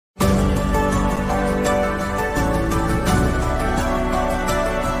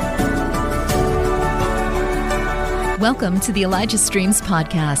Welcome to the Elijah Streams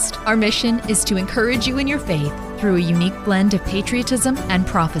podcast. Our mission is to encourage you in your faith through a unique blend of patriotism and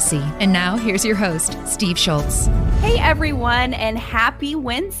prophecy. And now, here's your host, Steve Schultz. Hey, everyone, and happy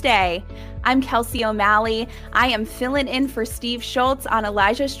Wednesday. I'm Kelsey O'Malley. I am filling in for Steve Schultz on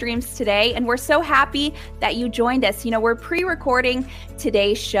Elijah Streams today, and we're so happy that you joined us. You know, we're pre-recording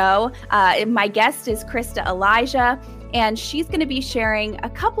today's show. My guest is Christa Elisha, and she's going to be sharing a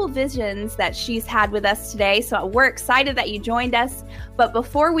couple visions that she's had with us today. So we're excited that you joined us. But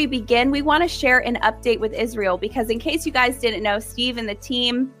before we begin, we want to share an update with Israel, because in case you guys didn't know, Steve and the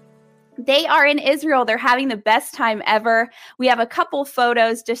team, they are in Israel. They're having the best time ever. We have a couple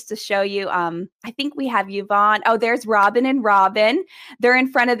photos just to show you. I think we have Yvonne. Oh, there's Robin and Robin. They're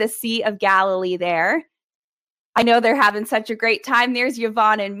in front of the Sea of Galilee there. I know they're having such a great time. There's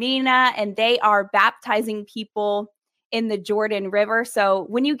Yvonne and Mina, and they are baptizing people in the Jordan River. So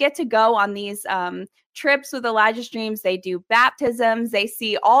when you get to go on these trips with Elijah Streams, they do baptisms. They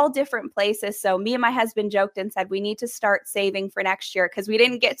see all different places. So me and my husband joked and said, we need to start saving for next year, because we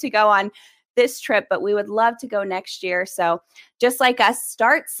didn't get to go on this trip, but we would love to go next year. So just like us,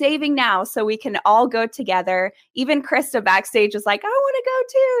 start saving now so we can all go together. Even Christa backstage was like, I want to go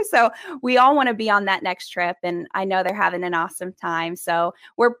too. So we all want to be on that next trip. And I know they're having an awesome time. So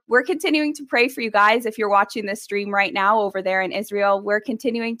we're continuing to pray for you guys. If you're watching this stream right now over there in Israel, we're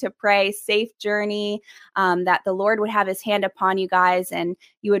continuing to pray safe journey, that the Lord would have his hand upon you guys and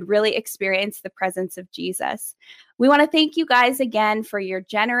you would really experience the presence of Jesus. We want to thank you guys again for your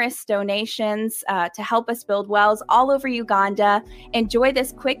generous donations to help us build wells all over Uganda. Enjoy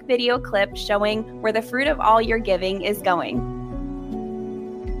this quick video clip showing where the fruit of all your giving is going.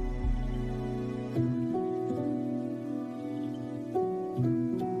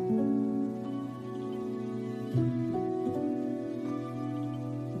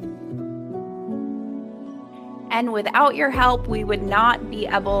 And without your help, we would not be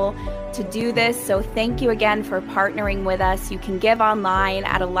able to do this. So thank you again for partnering with us. You can give online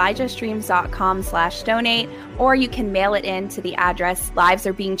at elijahstreams.com/donate, or you can mail it in to the address. Lives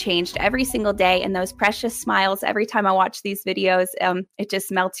are being changed every single day, and those precious smiles, every time I watch these videos, it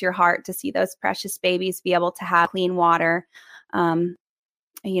just melts your heart to see those precious babies be able to have clean water,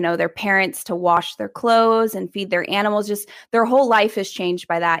 their parents to wash their clothes and feed their animals. Just their whole life is changed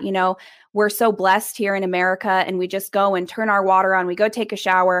by that. We're so blessed here in America, and we just go and turn our water on. We go take a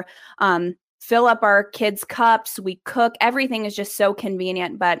shower, fill up our kids' cups, we cook. Everything is just so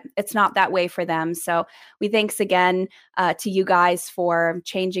convenient, but it's not that way for them. So we thanks again to you guys for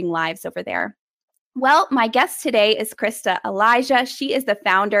changing lives over there. Well, my guest today is Christa Elisha. She is the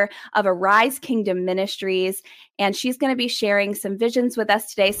founder of Arise Kingdom Ministries, and she's going to be sharing some visions with us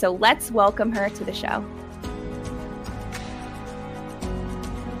today. So let's welcome her to the show.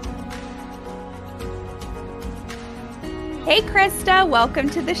 Hey, Christa, welcome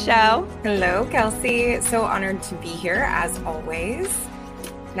to the show. Hello, Kelsey. So honored to be here as always.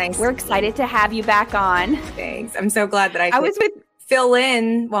 Nice. We're excited to have you back on. Thanks. I'm so glad that I was fill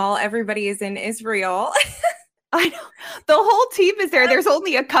in while everybody is in Israel. I know. The whole team is there. There's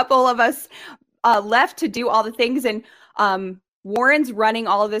only a couple of us left to do all the things. And Warren's running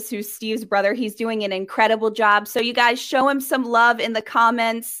all of this, who's Steve's brother. He's doing an incredible job. So you guys show him some love in the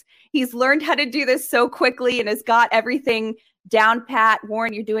comments. He's learned how to do this so quickly and has got everything down pat.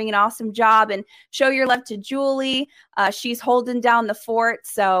 Warren, you're doing an awesome job. And show your love to Julie. She's holding down the fort.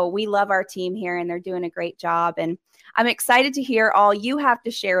 So we love our team here, and they're doing a great job. And I'm excited to hear all you have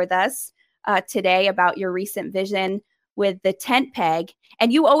to share with us today about your recent vision with the tent peg.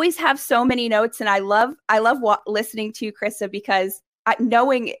 And you always have so many notes. And I love listening to you, Christa, because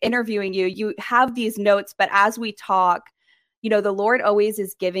interviewing you, you have these notes, but as we talk, the Lord always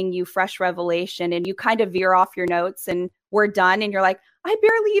is giving you fresh revelation, and you kind of veer off your notes and we're done. And you're like, I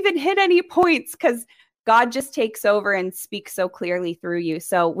barely even hit any points, because God just takes over and speaks so clearly through you.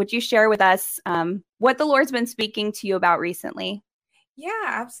 So would you share with us what the Lord's been speaking to you about recently? Yeah,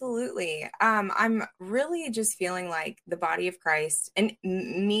 absolutely. I'm really just feeling like the body of Christ, and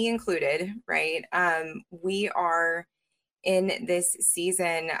me included, right? We are in this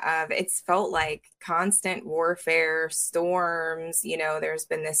season of, it's felt like constant warfare, storms. There's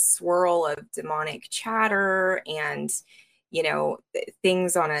been this swirl of demonic chatter and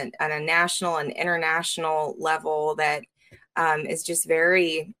things on a national and international level that is just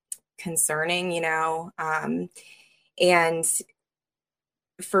very concerning, and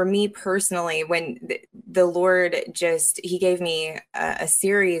for me personally, when the Lord he gave me a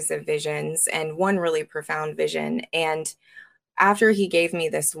series of visions, and one really profound vision. And after he gave me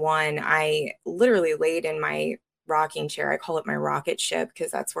this one, I literally laid in my rocking chair. I call it my rocket ship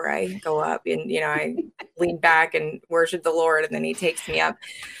because that's where I go up and, I lean back and worship the Lord, and then he takes me up.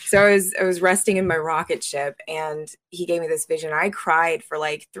 So I was resting in my rocket ship, and he gave me this vision. I cried for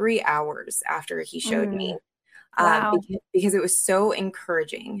like 3 hours after he showed me, Wow. because it was so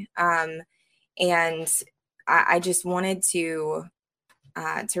encouraging. And I just wanted to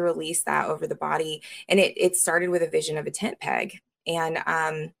release that over the body. And it started with a vision of a tent peg.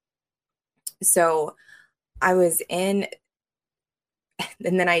 And so I was in,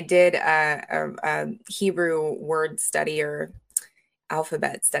 and then I did a Hebrew word study or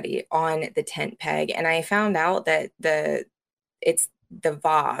alphabet study on the tent peg. And I found out that it's the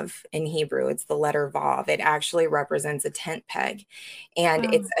Vav in Hebrew. It's the letter Vav. It actually represents a tent peg,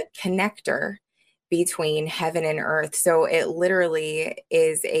 and it's a connector between heaven and earth. So it literally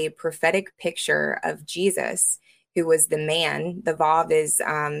is a prophetic picture of Jesus, who was the man. The Vav is,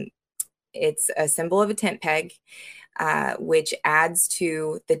 it's a symbol of a tent peg, which adds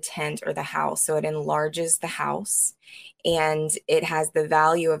to the tent or the house. So it enlarges the house, and it has the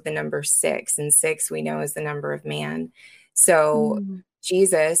value of the number 6. And 6 we know is the number of man. So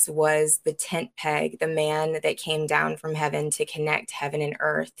Jesus was the tent peg, the man that came down from heaven to connect heaven and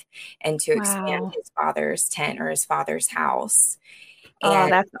earth and to expand his father's tent or his father's house.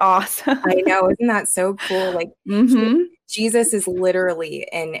 And that's awesome. I know, isn't that so cool? Like Jesus is literally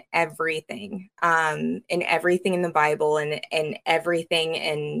in everything in the Bible, and everything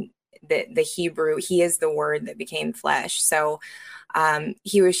in the Hebrew. He is the word that became flesh. So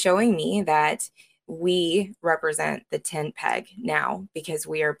he was showing me that we represent the tent peg now, because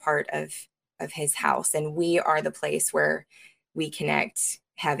we are part of his house, and we are the place where we connect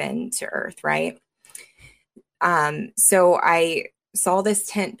heaven to earth, right? So I saw this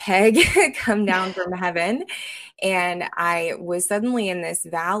tent peg come down from heaven, and I was suddenly in this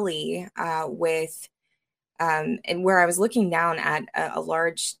valley with and where I was looking down at a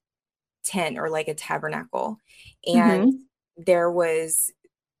large tent, or like a tabernacle, and there was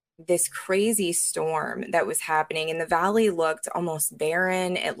this crazy storm that was happening, and the valley looked almost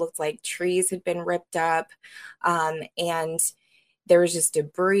barren. It looked like trees had been ripped up, and there was just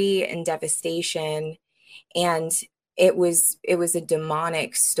debris and devastation, and it was a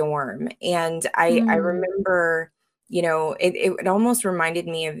demonic storm. And I remember, it almost reminded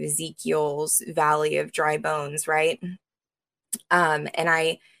me of Ezekiel's valley of dry bones, right? And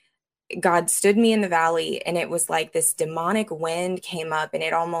God stood me in the valley, and it was like this demonic wind came up, and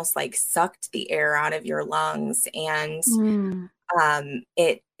it almost like sucked the air out of your lungs, and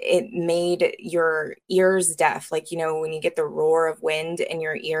it made your ears deaf, like, when you get the roar of wind in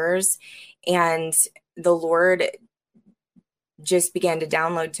your ears. And the Lord just began to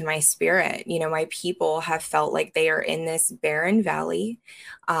download to my spirit, my people have felt like they are in this barren valley.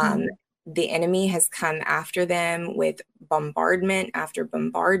 The enemy has come after them with bombardment after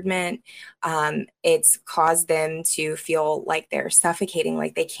bombardment. It's caused them to feel like they're suffocating,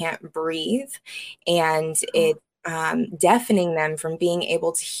 like they can't breathe. And it's deafening them from being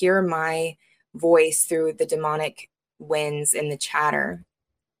able to hear my voice through the demonic winds and the chatter.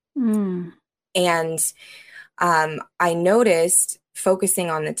 And I noticed, focusing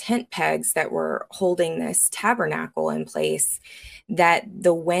on the tent pegs that were holding this tabernacle in place, that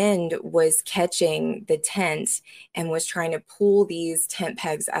the wind was catching the tent and was trying to pull these tent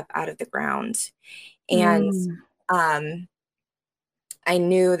pegs up out of the ground. And I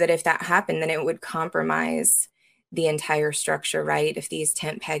knew that if that happened, then it would compromise the entire structure, right? If these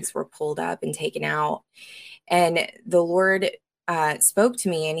tent pegs were pulled up and taken out. And the Lord spoke to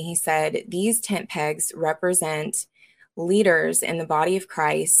me, and he said, these tent pegs represent leaders in the body of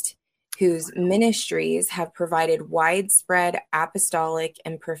Christ whose ministries have provided widespread apostolic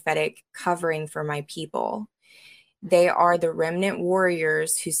and prophetic covering for my people. They are the remnant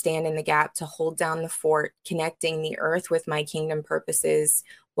warriors who stand in the gap to hold down the fort, connecting the earth with my kingdom purposes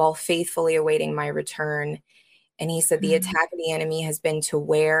while faithfully awaiting my return. And he said, the attack of the enemy has been to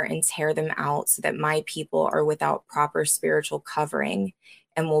wear and tear them out so that my people are without proper spiritual covering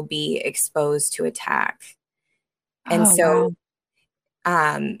and will be exposed to attack. And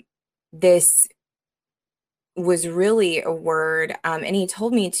this was really a word. And he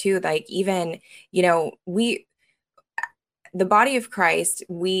told me too, like, even, the body of Christ,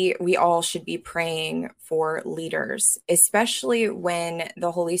 we all should be praying for leaders, especially when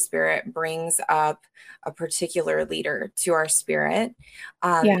the Holy Spirit brings up a particular leader to our spirit,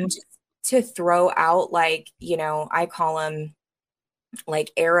 just to throw out, like, I call them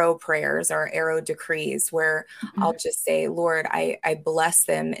like arrow prayers or arrow decrees, where I'll just say, Lord, I bless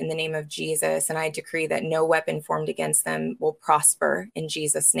them in the name of Jesus, and I decree that no weapon formed against them will prosper in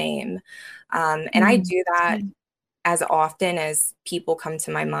Jesus' name. And I do that as often as people come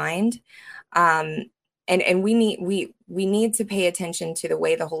to my mind. And we need to pay attention to the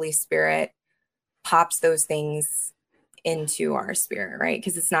way the Holy Spirit pops those things into our spirit, right?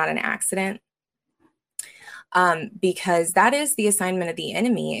 Because it's not an accident. Because that is the assignment of the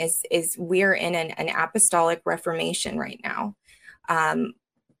enemy, is we're in an apostolic reformation right now.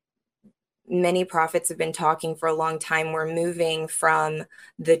 Many prophets have been talking for a long time. We're moving from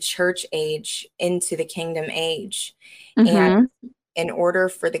the church age into the kingdom age. And in order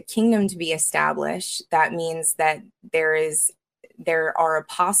for the kingdom to be established, that means that there are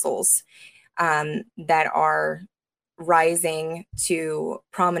apostles that are rising to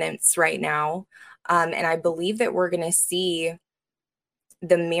prominence right now. And I believe that we're going to see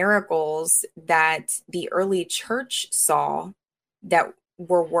the miracles that the early church saw that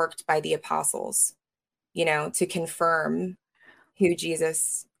were worked by the apostles, to confirm who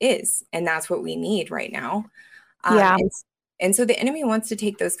Jesus is. And that's what we need right now. And so the enemy wants to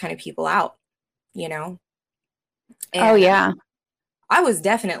take those kind of people out, And I was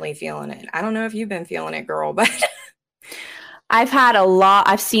definitely feeling it. I don't know if you've been feeling it, girl, but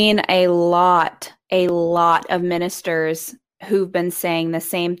I've seen a lot of ministers who've been saying the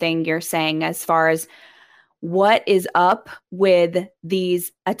same thing you're saying, as far as what is up with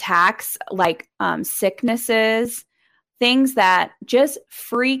these attacks, like sicknesses, things that just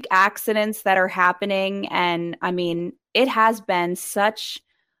freak accidents that are happening. And I mean, it has been such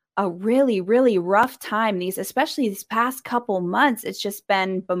a really, really rough time, especially these past couple months. It's just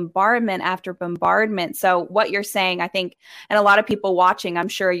been bombardment after bombardment. So what you're saying, I think, and a lot of people watching, I'm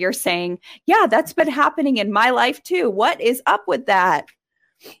sure you're saying, yeah, that's been happening in my life too. What is up with that?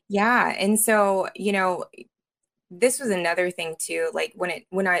 Yeah. And so, this was another thing too. Like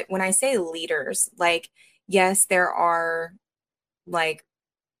when I say leaders, like, yes, there are like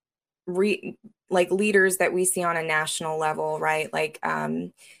leaders that we see on a national level, right? Like,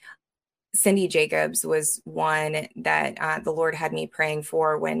 Cindy Jacobs was one that the Lord had me praying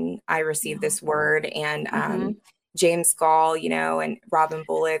for when I received this word, and James Gall, and Robin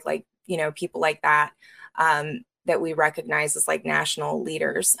Bullock, like, people like that, that we recognize as like national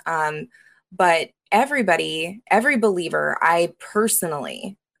leaders. But every believer, I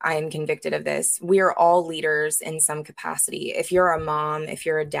am convicted of this. We are all leaders in some capacity. If you're a mom, if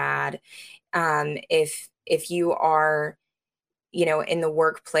you're a dad, if you are, in the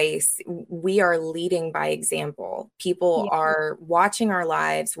workplace, we are leading by example. People are watching our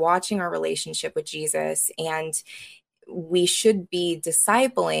lives, watching our relationship with Jesus, and we should be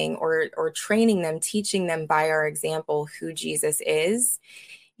discipling or training them, teaching them by our example who Jesus is.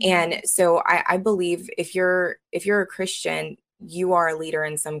 And so I believe if you're a Christian, you are a leader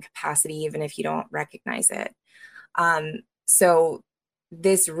in some capacity, even if you don't recognize it. So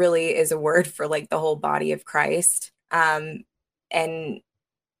this really is a word for like the whole body of Christ. And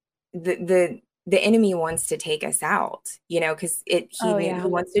the enemy wants to take us out, because he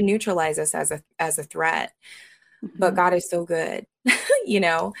wants to neutralize us as a threat. But God is so good,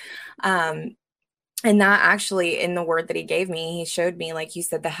 and that actually, in the word that he gave me, he showed me, like you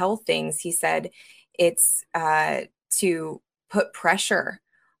said, the health things. He said it's to put pressure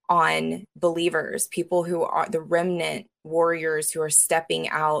on believers, people who are the remnant warriors who are stepping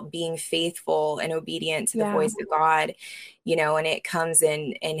out, being faithful and obedient to the voice of God, and it comes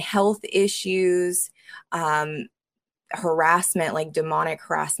in health issues, harassment, like demonic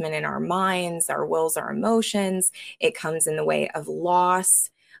harassment in our minds, our wills, our emotions. It comes in the way of loss,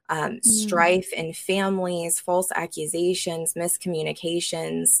 strife in families, false accusations,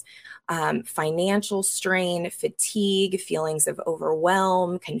 miscommunications, financial strain, fatigue, feelings of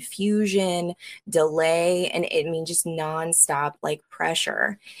overwhelm, confusion, delay, and just nonstop like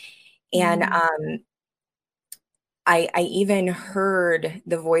pressure. And I even heard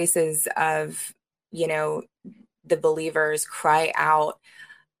the voices of, the believers cry out,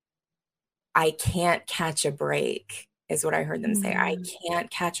 I can't catch a break, is what I heard them say. I can't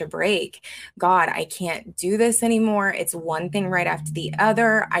catch a break. God, I can't do this anymore. It's one thing right after the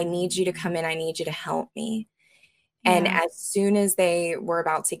other. I need you to come in. I need you to help me. And as soon as they were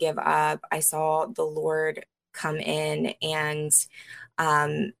about to give up, I saw the Lord come in, and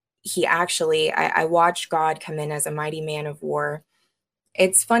he actually, I watched God come in as a mighty man of war.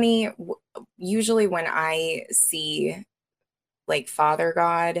 It's funny, usually when I see like Father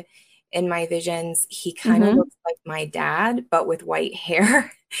God in my visions, he kind of looks like my dad, but with white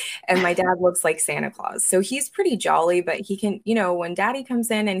hair. And my dad looks like Santa Claus. So he's pretty jolly, but he can, when daddy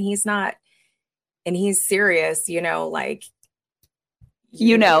comes in and he's not, and he's serious, like,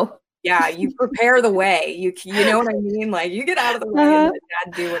 yeah, you prepare the way, you know what I mean? Like, you get out of the way and let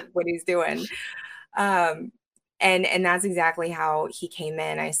dad do what he's doing. And that's exactly how he came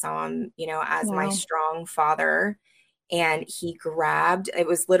in. I saw him, as my strong father. And he grabbed, it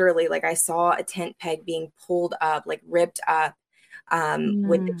was literally like I saw a tent peg being pulled up, like ripped up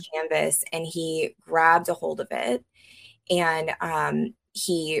with the canvas, and he grabbed a hold of it, and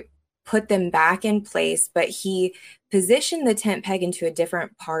he put them back in place, but he positioned the tent peg into a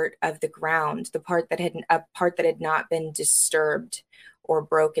different part of the ground, a part that had not been disturbed or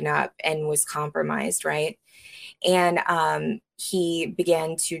broken up and was compromised, right? And he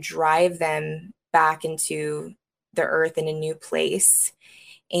began to drive them back into the earth in a new place.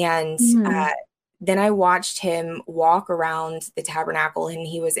 And then I watched him walk around the tabernacle, and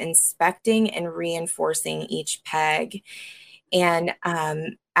he was inspecting and reinforcing each peg. And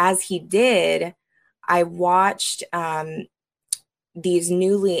as he did, I watched these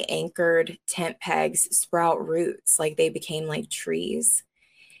newly anchored tent pegs sprout roots, like they became like trees.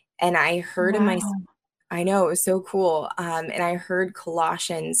 And I heard in my, I know, it was so cool. And I heard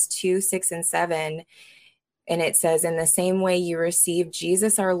Colossians 2:6-7. And it says, in the same way you received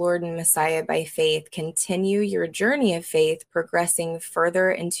Jesus, our Lord and Messiah, by faith, continue your journey of faith, progressing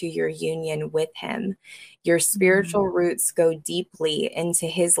further into your union with him. Your spiritual roots go deeply into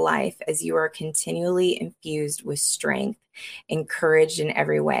his life as you are continually infused with strength, encouraged in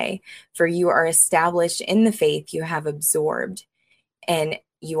every way. For you are established in the faith you have absorbed, and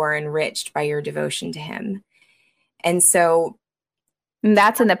you are enriched by your devotion to him. And so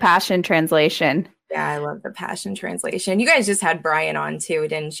that's in the Passion Translation. Yeah, I love the Passion Translation. You guys just had Brian on too,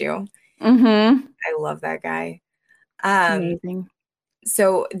 didn't you? Mm-hmm. I love that guy. Amazing.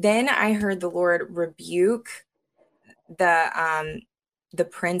 So then I heard the Lord rebuke the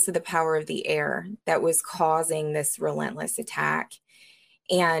prince of the power of the air that was causing this relentless attack.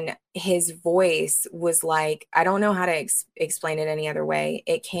 And his voice was like, I don't know how to explain it any other way.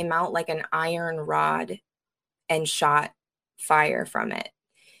 It came out like an iron rod and shot fire from it.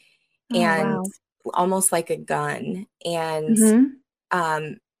 And almost like a gun. And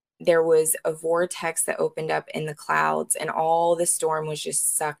there was a vortex that opened up in the clouds, and all the storm was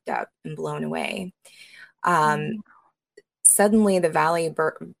just sucked up and blown away. Suddenly the valley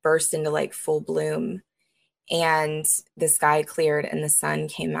burst into like full bloom, and the sky cleared and the sun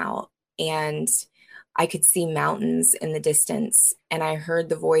came out, and I could see mountains in the distance. And I heard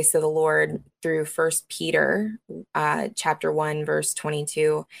the voice of the Lord through 1 Peter chapter 1, verse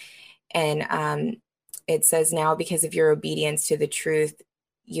 22. And it says, now because of your obedience to the truth,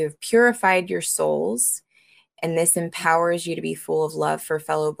 you've purified your souls, and this empowers you to be full of love for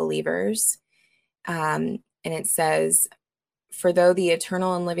fellow believers. And it says, for though the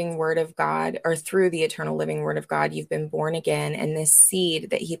eternal and living word of God, or through the eternal living word of God, you've been born again, and this seed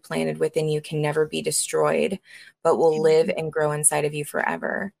that he planted within you can never be destroyed, but will live and grow inside of you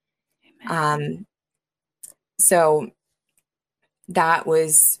forever. So that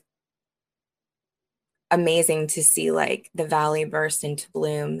was amazing to see, like the valley burst into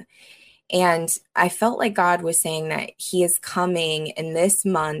bloom. And I felt like God was saying that he is coming in this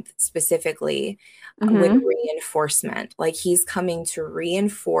month specifically with reinforcement. Like he's coming to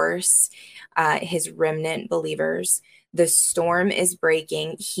reinforce his remnant believers. The storm is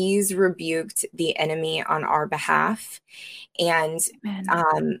breaking. He's rebuked the enemy on our behalf. And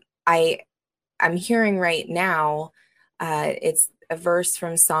I'm hearing right now, it's a verse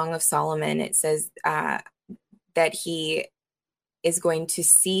from Song of Solomon. It says that he is going to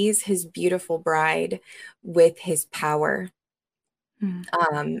seize his beautiful bride with his power.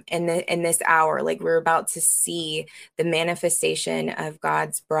 In this hour, like we're about to see the manifestation of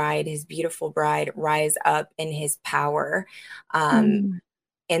God's bride, his beautiful bride, rise up in his power in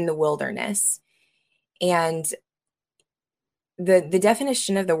the wilderness. And the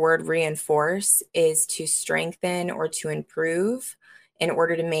definition of the word reinforce is to strengthen or to improve in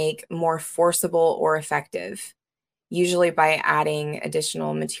order to make more forcible or effective, usually by adding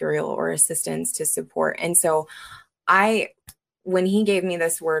additional material or assistance to support. And so when he gave me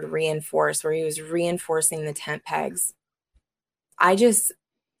this word reinforce, where he was reinforcing the tent pegs, I just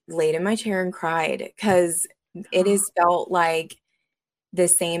laid in my chair and cried, because it has felt like the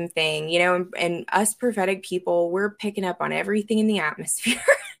same thing, and us prophetic people, we're picking up on everything in the atmosphere.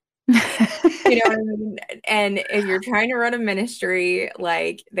 You know what I mean? And if you're trying to run a ministry,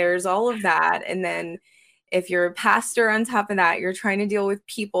 like there's all of that. And then if you're a pastor on top of that, you're trying to deal with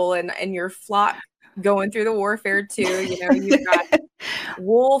people and your flock going through the warfare too. You've got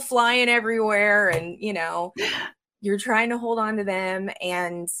wool flying everywhere, and you're trying to hold on to them.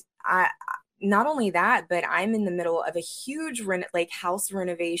 And not only that, but I'm in the middle of a huge like house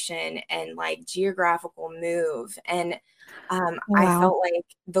renovation and like geographical move. And I Wow. felt like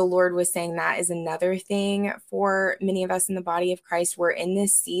the Lord was saying that is another thing for many of us in the body of Christ. We're in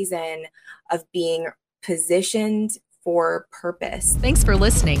this season of being positioned for purpose. Thanks for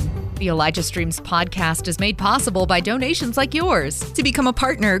listening. The Elijah Streams podcast is made possible by donations like yours. To become a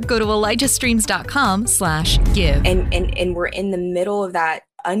partner, go to ElijahStreams.com/give. And we're in the middle of that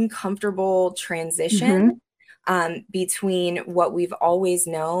uncomfortable transition between what we've always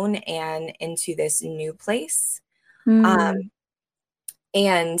known and into this new place. And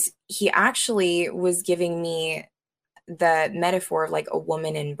he actually was giving me the metaphor of like a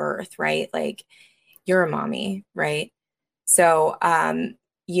woman in birth, right? Like you're a mommy, right? So,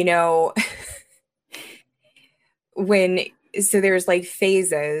 you know, so there's like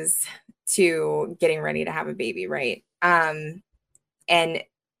phases to getting ready to have a baby, right? And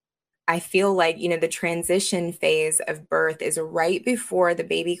I feel like, you know, the transition phase of birth is right before the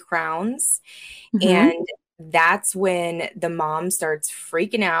baby crowns. And that's when the mom starts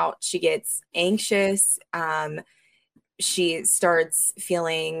freaking out. She gets anxious. She starts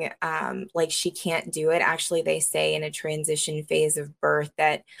feeling like she can't do it. Actually, they say in a transition phase of birth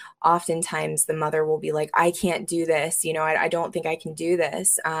that oftentimes the mother will be like, I can't do this. You know, I don't think I can do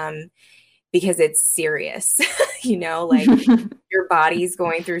this because it's serious, you know, like your body's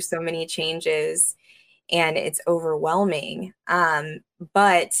going through so many changes and it's overwhelming.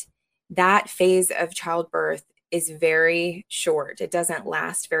 But that phase of childbirth is very short. It doesn't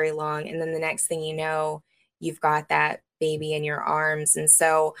last very long. And then the next thing you know, you've got that baby in your arms. And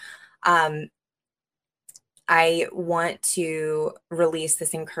so I want to release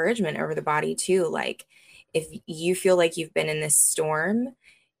this encouragement over the body too. Like if you feel like you've been in this storm,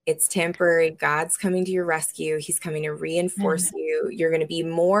 it's temporary. God's coming to your rescue. He's coming to reinforce you. You're going to be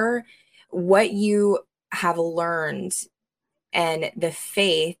more what you have learned and the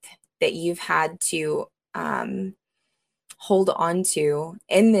faith that you've had to hold on to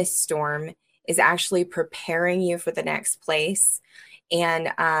in this storm is actually preparing you for the next place.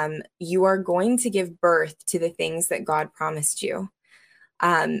 And you are going to give birth to the things that God promised you.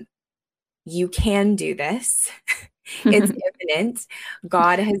 You can do this. It's imminent.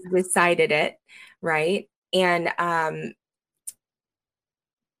 God has decided it, right? And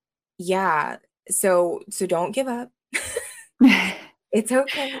yeah, so don't give up. It's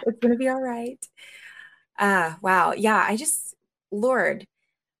okay. It's going to be all right. Wow. Yeah, Lord,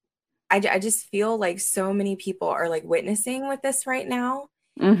 I just feel like so many people are like witnessing with this right now.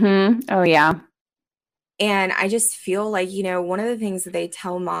 Oh, yeah. And I just feel like, you know, one of the things that they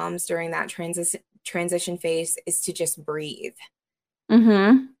tell moms during that transition phase is to just breathe.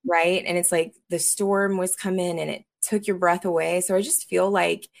 Right. And it's like the storm was coming and it took your breath away. So I just feel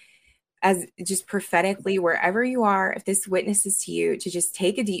like, as just prophetically, wherever you are, if this witnesses to you, to just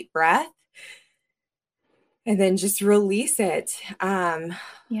take a deep breath and then just release it.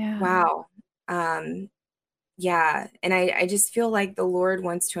 Yeah. Wow. Yeah. And I just feel like the Lord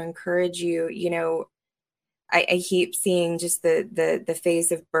wants to encourage you. You know, I keep seeing just the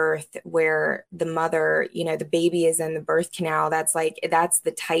phase of birth where the mother, you know, the baby is in the birth canal. That's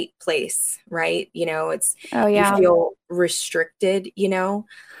the tight place, right? You know, you feel restricted, you know,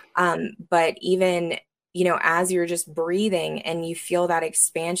 but even, you know, as you're just breathing and you feel that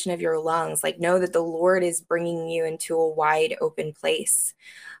expansion of your lungs, like know that the Lord is bringing you into a wide open place.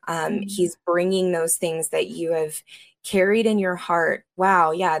 He's bringing those things that you have carried in your heart. Wow.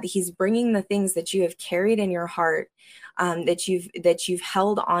 Yeah. He's bringing the things that you have carried in your heart, that you've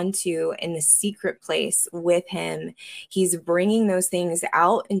held onto in the secret place with him. He's bringing those things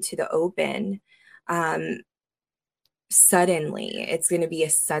out into the open. Suddenly, it's going to be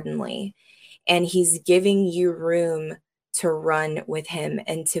a suddenly, and he's giving you room to run with him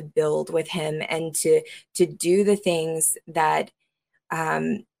and to build with him and to do the things that,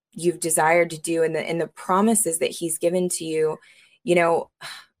 you've desired to do and the promises that he's given to you. You know,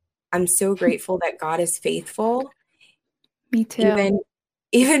 I'm so grateful that God is faithful. Me too.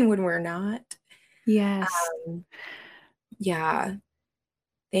 Even when we're not. Yes. Yeah.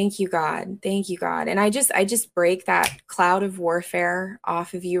 Thank you, God. Thank you, God. And I just break that cloud of warfare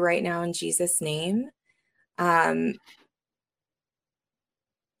off of you right now in Jesus' name.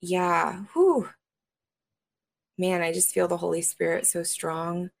 Yeah. Whew. Man, I just feel the Holy Spirit so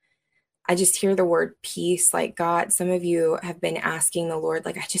strong. I just hear the word peace. Like, God, some of you have been asking the Lord,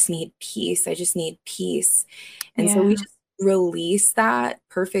 like, I just need peace. I just need peace. And so we just release that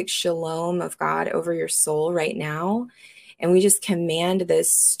perfect shalom of God over your soul right now. And we just command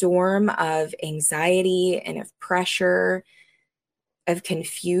this storm of anxiety and of pressure of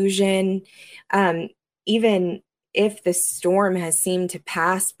confusion. Even if the storm has seemed to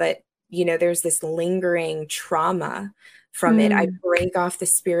pass, but there's this lingering trauma from it. I break off the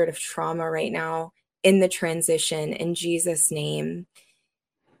spirit of trauma right now in the transition in Jesus' name.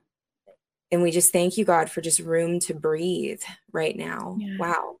 And we just thank you, God, for just room to breathe right now. Yeah.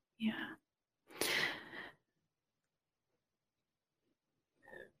 Wow. Yeah.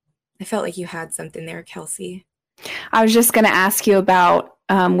 I felt like you had something there, Kelsey. I was just going to ask you about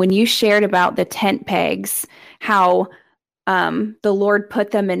when you shared about the tent pegs, how the Lord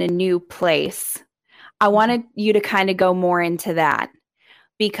put them in a new place. I wanted you to kind of go more into that,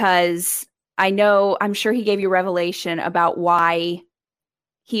 because I'm sure he gave you revelation about why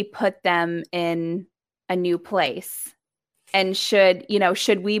he put them in a new place. And should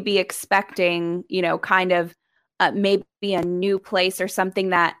we be expecting, kind of maybe a new place or something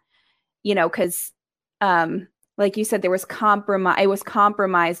that, because like you said, there was compromise. It was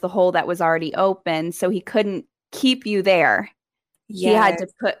compromised, the hole that was already open. So he couldn't keep you there. Yes. He had to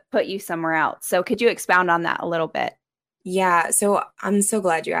put you somewhere else. So could you expound on that a little bit? Yeah. So I'm so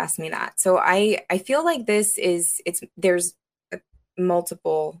glad you asked me that. So I feel like there's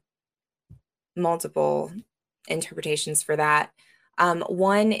multiple interpretations for that.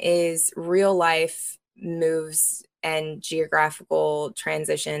 One is real life moves and geographical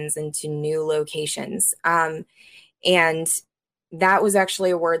transitions into new locations. And that was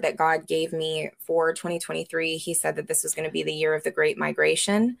actually a word that God gave me for 2023. He said that this was going to be the year of the great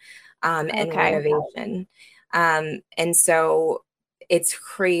migration and renovation. And so it's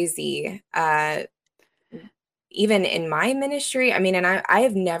crazy. Even in my ministry, I mean, and I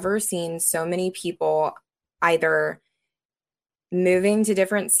have never seen so many people either moving to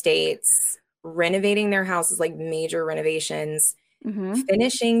different states, renovating their houses, like major renovations,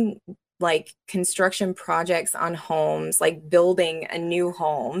 finishing like construction projects on homes, like building a new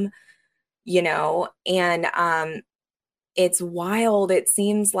home, and it's wild. It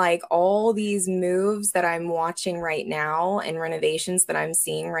seems like all these moves that I'm watching right now and renovations that I'm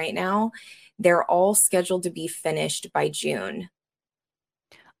seeing right now, they're all scheduled to be finished by June.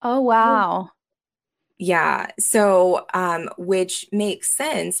 Oh, wow. Yeah. So, which makes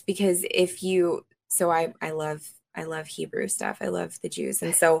sense because I love Hebrew stuff. I love the Jews.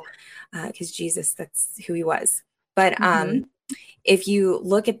 And so, because Jesus, that's who he was. But, if you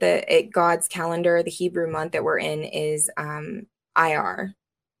look at God's calendar, the Hebrew month that we're in is, IR.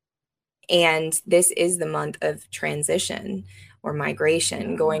 And this is the month of transition or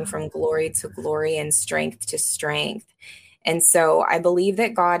migration, going from glory to glory and strength to strength. And so I believe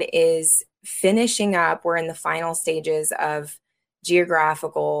that God is finishing up. We're in the final stages of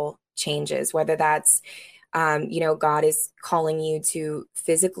geographical changes, whether that's, God is calling you to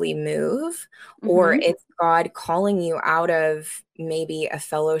physically move, or it's God calling you out of maybe a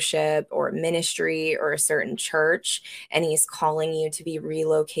fellowship or ministry or a certain church, and he's calling you to be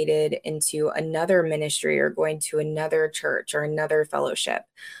relocated into another ministry or going to another church or another fellowship.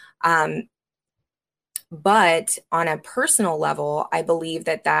 But on a personal level, I believe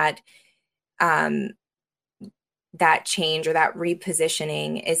that change or that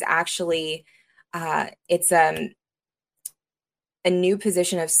repositioning is actually it's a new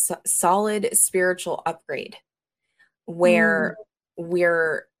position of solid spiritual upgrade, where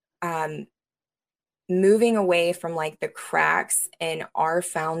we're moving away from like the cracks in our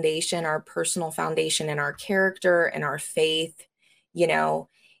foundation, our personal foundation, and our character and our faith,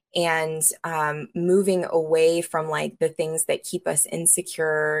 and moving away from like the things that keep us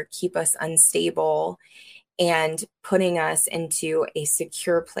insecure, keep us unstable, and putting us into a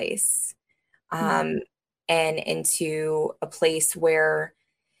secure place, and into a place where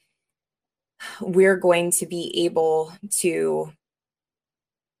we're going to be able to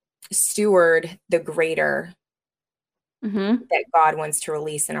steward the greater that God wants to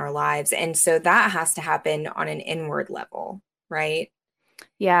release in our lives. And so that has to happen on an inward level, right?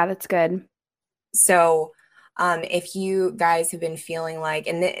 Yeah, that's good. So if you guys have been feeling like,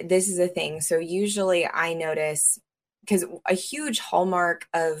 and this is a thing, so usually I notice, because a huge hallmark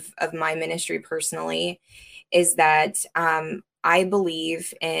of my ministry personally is that I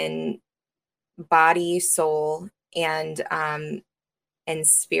believe in body, soul, and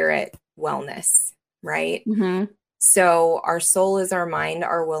spirit wellness, right? So our soul is our mind,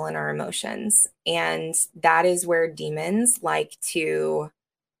 our will, and our emotions. And that is where demons like to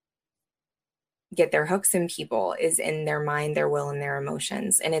get their hooks in people, is in their mind, their will, and their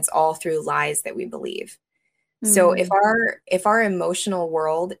emotions. And it's all through lies that we believe. So if our emotional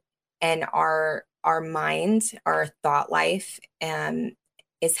world and our mind, our thought life,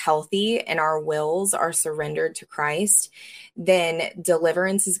 is healthy and our wills are surrendered to Christ, then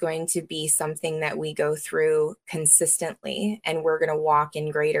deliverance is going to be something that we go through consistently, and we're going to walk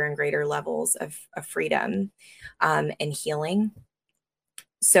in greater and greater levels of freedom and healing.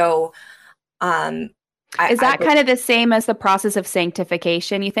 So, is that kind of the same as the process of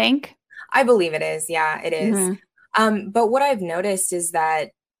sanctification, you think? I believe it is. Yeah, it is. But what I've noticed is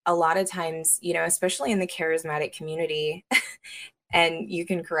that a lot of times, you know, especially in the charismatic community, and you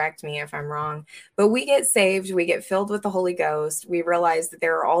can correct me if I'm wrong, but we get saved, we get filled with the Holy Ghost, we realize that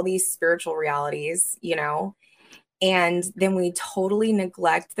there are all these spiritual realities, you know, and then we totally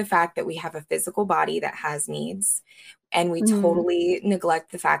neglect the fact that we have a physical body that has needs, and we totally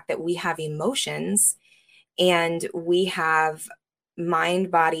neglect the fact that we have emotions, and we have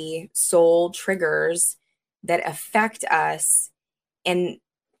mind, body, soul triggers that affect us. And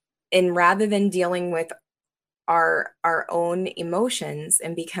rather than dealing with our own emotions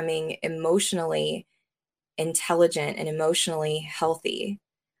and becoming emotionally intelligent and emotionally healthy,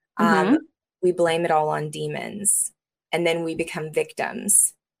 we blame it all on demons, and then we become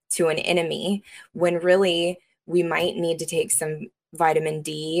victims to an enemy, when really we might need to take some vitamin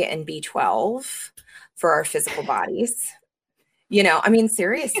D and B12 for our physical bodies. You know, I mean,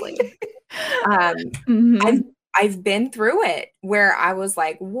 seriously. I've been through it where I was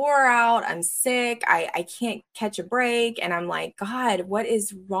like wore out, I'm sick, I can't catch a break, and I'm like, God, what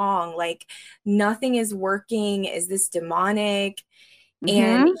is wrong? Like, nothing is working. Is this demonic?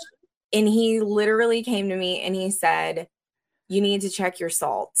 And he literally came to me and he said, you need to check your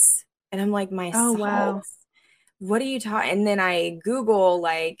salts. And I'm like, my salts? Wow. What are you talking? And then I Google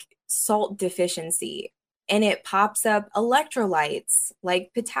like salt deficiency, and it pops up electrolytes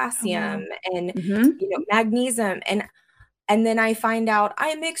like potassium and you know, magnesium, and then I find out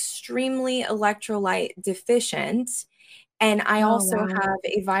I'm extremely electrolyte deficient, and I also have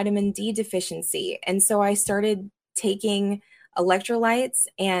a vitamin D deficiency. And so I started taking electrolytes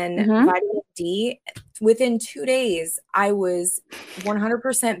and vitamin D. Within 2 days, I was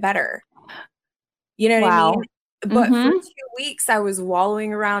 100% better. You know what I mean? But for 2 weeks, I was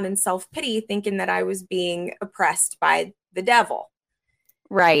wallowing around in self-pity, thinking that I was being oppressed by the devil.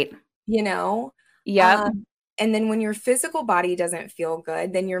 Right. You know? Yeah. And then when your physical body doesn't feel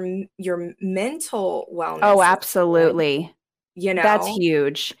good, then your mental wellness. Oh, absolutely. You know? That's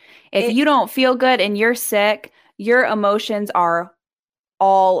huge. If you don't feel good and you're sick, your emotions are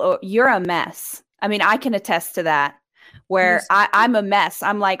you're a mess. I mean, I can attest to that, where I'm a mess.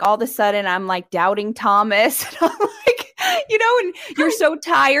 I'm like, all of a sudden, I'm like doubting Thomas. And I'm like, you know, and you're so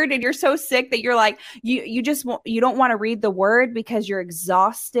tired and you're so sick that you're like, you don't want to read the word because you're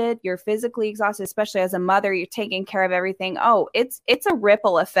exhausted. You're physically exhausted, especially as a mother. You're taking care of everything. Oh, it's a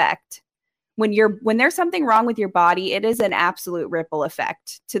ripple effect. When there's something wrong with your body, it is an absolute ripple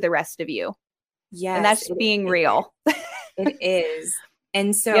effect to the rest of you. Yes. And that's being real. It is.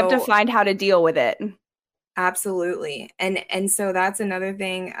 And so you have to find how to deal with it. Absolutely. And so that's another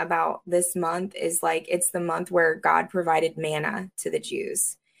thing about this month, is like, it's the month where God provided manna to the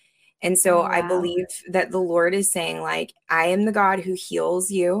Jews. And so I believe that the Lord is saying, like, I am the God who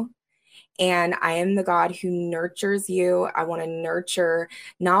heals you, and I am the God who nurtures you. I want to nurture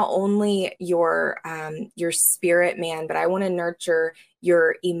not only your spirit man, but I want to nurture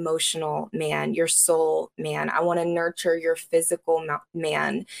your emotional man, your soul man. I want to nurture your physical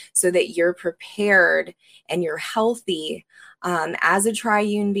man, so that you're prepared and you're healthy as a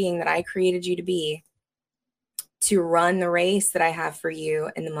triune being that I created you to be, to run the race that I have for you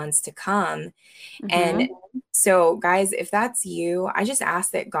in the months to come. And so, guys, if that's you, I just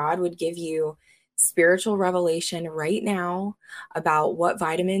ask that God would give you spiritual revelation right now about what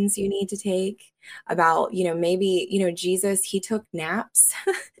vitamins you need to take, about, you know, maybe, you know, Jesus, he took naps.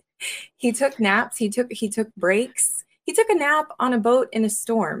 He took naps. He took breaks. He took a nap on a boat in a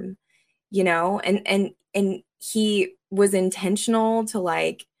storm, you know, and he was intentional to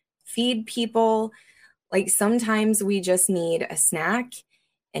like feed people. Like, sometimes we just need a snack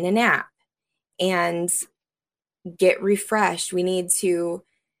and a nap and get refreshed. We need to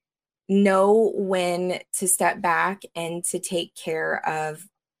know when to step back and to take care of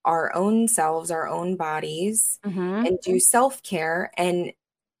our own selves, our own bodies, and do self-care. And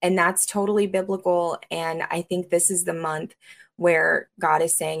that's totally biblical. And I think this is the month where God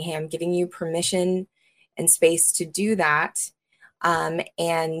is saying, hey, I'm giving you permission and space to do that.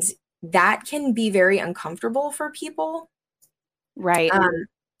 And that can be very uncomfortable for people. Right.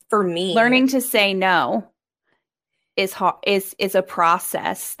 For me, learning to say no is a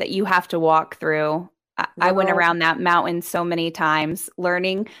process that you have to walk through. I went around that mountain so many times,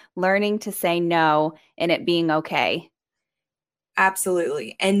 learning to say no and it being okay.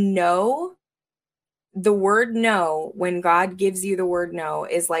 Absolutely. And no, the word no, when God gives you the word no,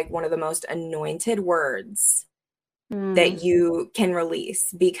 is like one of the most anointed words that you can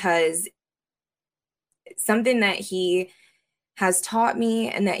release, because something that he has taught me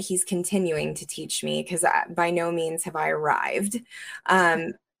and that he's continuing to teach me, because by no means have I arrived.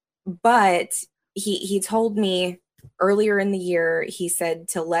 But he told me earlier in the year, he said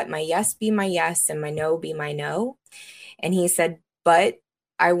to let my yes be my yes and my no be my no. And he said, but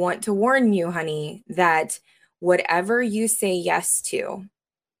I want to warn you, honey, that whatever you say yes to,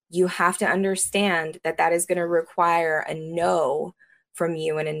 you have to understand that that is going to require a no from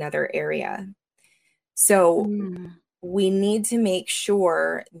you in another area. So we need to make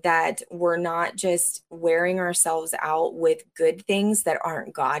sure that we're not just wearing ourselves out with good things that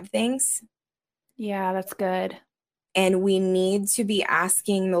aren't God things. Yeah, that's good. And we need to be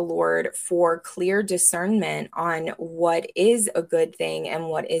asking the Lord for clear discernment on what is a good thing and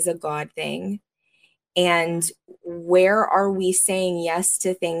what is a God thing. And where are we saying yes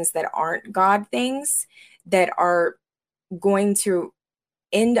to things that aren't God things, that are going to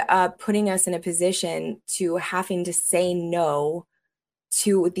end up putting us in a position to having to say no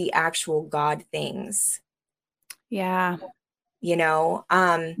to the actual God things. Yeah. You know?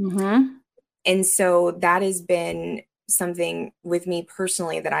 And so that has been something with me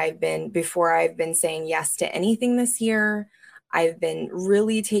personally that before I've been saying yes to anything this year, I've been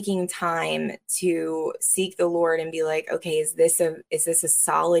really taking time to seek the Lord and be like, okay, is this a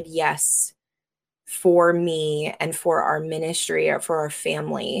solid yes for me and for our ministry or for our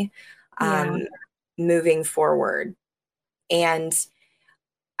family, moving forward? And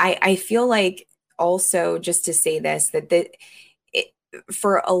I feel like also, just to say this,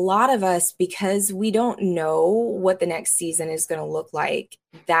 for a lot of us, because we don't know what the next season is going to look like,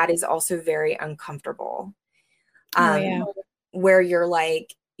 that is also very uncomfortable. Where you're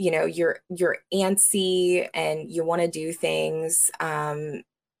like, you're antsy and you want to do things, and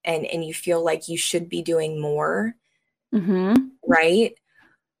you feel like you should be doing more, right?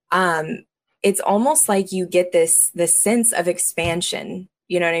 It's almost like you get this sense of expansion.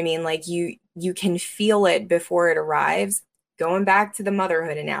 You know what I mean? Like you can feel it before it arrives. Going back to the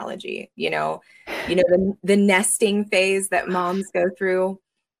motherhood analogy, the nesting phase that moms go through,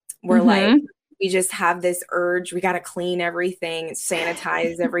 where like we just have this urge, we got to clean everything,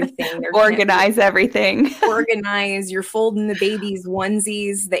 sanitize everything, organize everything. Organize. You're folding the baby's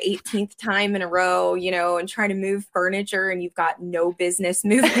onesies the 18th time in a row, and trying to move furniture, and you've got no business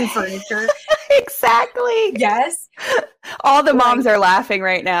moving furniture. Exactly. Yes. All the moms are laughing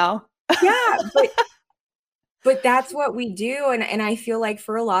right now. Yeah, but that's what we do. And I feel like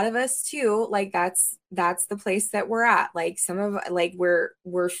for a lot of us too, like that's the place that we're at. Like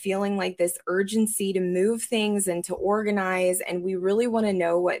we're feeling like this urgency to move things and to organize, and we really want to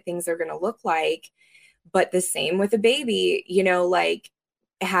know what things are going to look like. But the same with a baby, like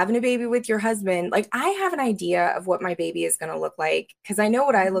having a baby with your husband, like I have an idea of what my baby is going to look like, because I know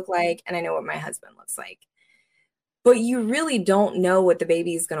what I look like and I know what my husband looks like. But you really don't know what the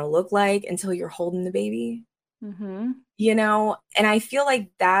baby is going to look like until you're holding the baby. And I feel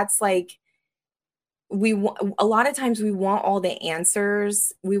like that's like, a lot of times we want all the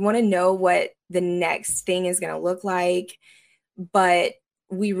answers. We want to know what the next thing is going to look like, but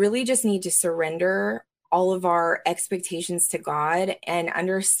we really just need to surrender all of our expectations to God and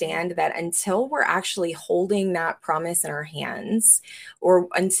understand that until we're actually holding that promise in our hands, or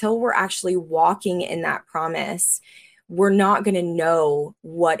until we're actually walking in that promise, we're not going to know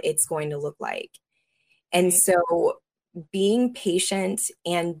what it's going to look like. And so being patient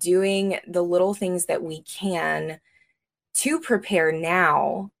and doing the little things that we can to prepare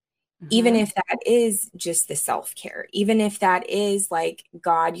now, even if that is just the self-care, even if that is like,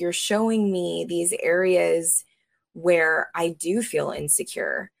 God, you're showing me these areas where I do feel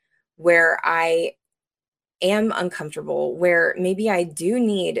insecure, where I am uncomfortable, where maybe I do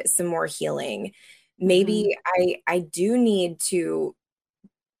need some more healing. Maybe I do need to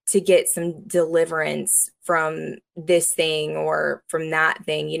get some deliverance from this thing or from that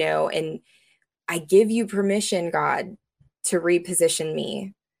thing, and I give you permission, God, to reposition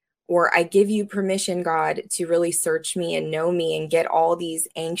me. Or I give you permission, God, to really search me and know me and get all these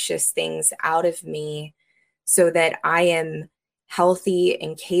anxious things out of me so that I am healthy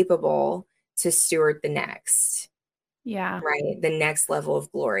and capable to steward the next. Right. The next level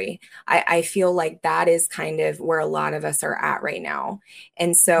of glory. I feel like that is kind of where a lot of us are at right now.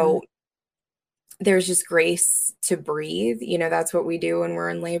 And so there's just grace to breathe. That's what we do when we're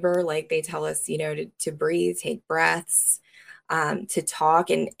in labor. Like they tell us, to breathe, take breaths, to talk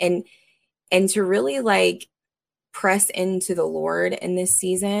and to really like press into the Lord in this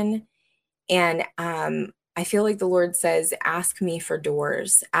season. And I feel like the Lord says, ask me for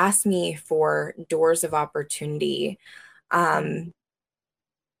doors, ask me for doors of opportunity. And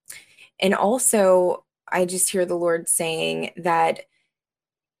also, I just hear the Lord saying that,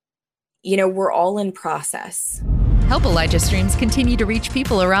 we're all in process. Help Elijah Streams continue to reach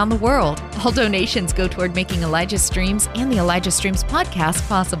people around the world. All donations go toward making Elijah Streams and the Elijah Streams podcast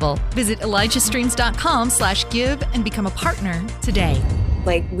possible. Visit ElijahStreams.com/give and become a partner today.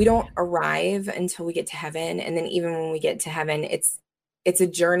 Like, we don't arrive until we get to heaven. And then even when we get to heaven, it's a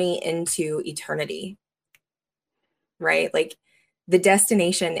journey into eternity, right? Like, the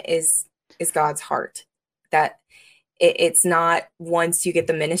destination is God's heart. That it's not once you get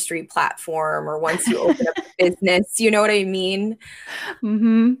the ministry platform or once you open up a business, you know what I mean?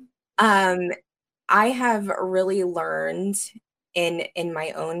 Mm-hmm. I have really learned in my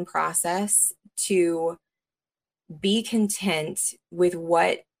own process to be content with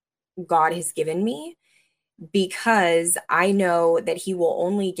what God has given me, because I know that he will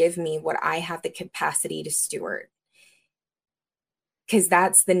only give me what I have the capacity to steward. Because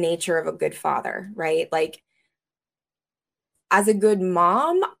that's the nature of a good father, right? Like, as a good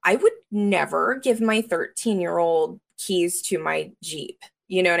mom, I would never give my 13-year-old keys to my Jeep.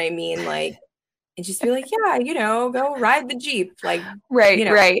 You know what I mean? Like, and just be like, yeah, go ride the Jeep. Like, Right,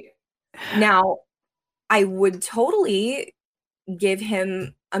 right. Now, I would totally give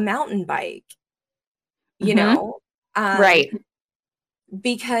him a mountain bike, right.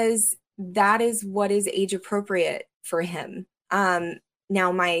 Because that is what is age appropriate for him.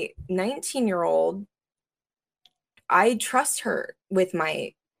 Now my 19-year-old, I trust her with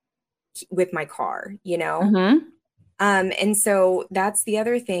my car, and so that's the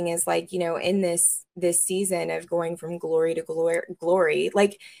other thing is, like, in this season of going from glory to glory,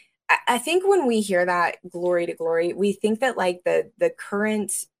 like, I think when we hear that glory to glory, we think that, like, the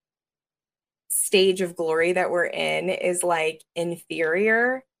current stage of glory that we're in is, like,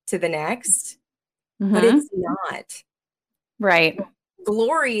 inferior to the next, but it's not. Right.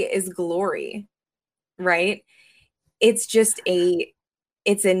 Glory is glory, right? It's just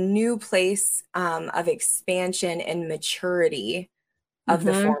it's a new place of expansion and maturity of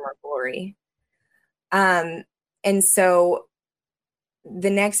the former glory. And so the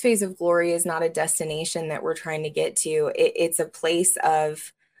next phase of glory is not a destination that we're trying to get to. It's a place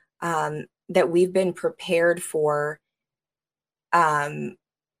of that we've been prepared for and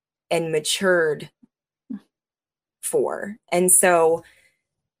matured for. And so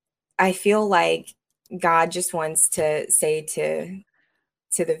I feel like God just wants to say to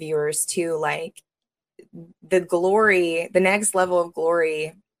the viewers too, like, the next level of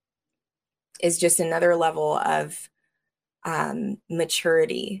glory is just another level of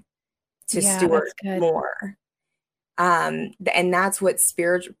maturity to steward more. And that's what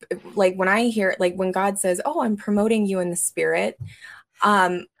spiritual, like, when I hear, like, when God says, oh, I'm promoting you in the spirit,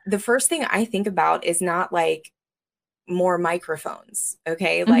 the first thing I think about is not, like, more microphones.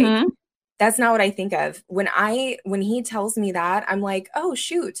 Okay. Like, that's not what I think of. When he tells me that, I'm like, oh,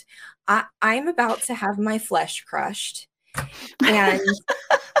 shoot, I'm about to have my flesh crushed. And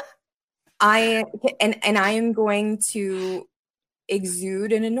I am going to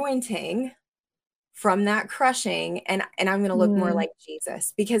exude an anointing from that crushing, and I'm going to look more like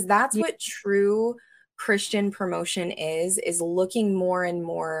Jesus, because that's what true Christian promotion is looking more and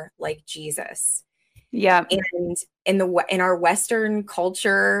more like Jesus. Yeah. And in our Western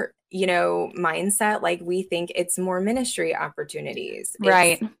culture, mindset, like, we think it's more ministry opportunities.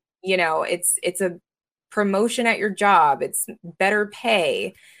 Right. It's a promotion at your job. It's better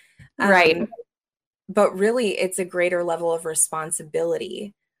pay. Right. But really, it's a greater level of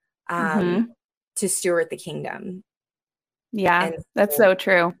responsibility to steward the kingdom. Yeah, that's so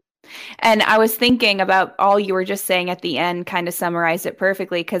true. And I was thinking about all you were just saying at the end, kind of summarized it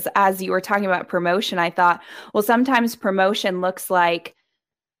perfectly, because as you were talking about promotion, I thought, well, sometimes promotion looks like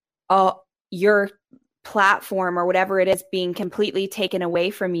your platform or whatever it is being completely taken away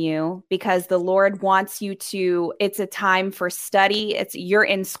from you, because the Lord wants you to, it's a time for study. You're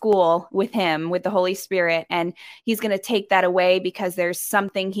in school with him, with the Holy Spirit, and he's going to take that away because there's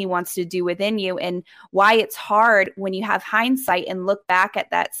something he wants to do within you. And why it's hard when you have hindsight and look back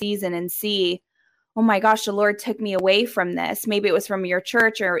at that season and see, oh my gosh, the Lord took me away from this. Maybe it was from your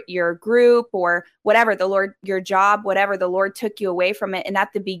church or your group or whatever, your job, whatever, the Lord took you away from it. And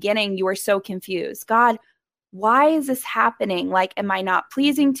at the beginning, you were so confused. God, why is this happening? Like, am I not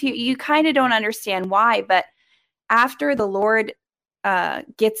pleasing to you? You kind of don't understand why. But after the Lord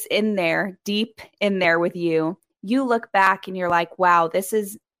gets in there, deep in there with you, you look back and you're like, wow, this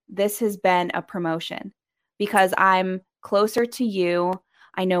has been a promotion. because I'm closer to you.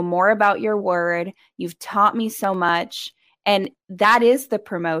 I know more about your word. You've taught me so much. And that is the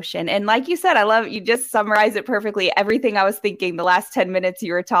promotion. And like you said, I love you just summarized it perfectly. Everything I was thinking the last 10 minutes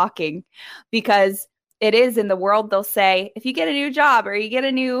you were talking, because it is in the world, they'll say, if you get a new job or you get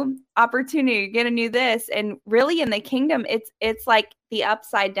a new opportunity, you get a new this. And really in the kingdom, it's like the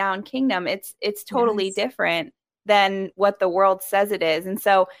upside down kingdom. It's totally Yes. different than what the world says it is. And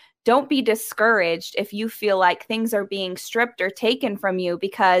so don't be discouraged if you feel like things are being stripped or taken from you,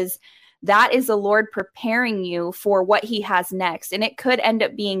 because that is the Lord preparing you for what he has next. And it could end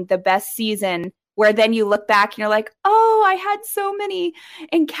up being the best season where then you look back and you're like, oh, I had so many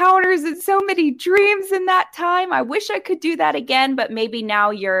encounters and so many dreams in that time. I wish I could do that again. But maybe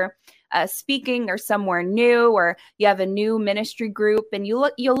now you're speaking or somewhere new, or you have a new ministry group, and you'll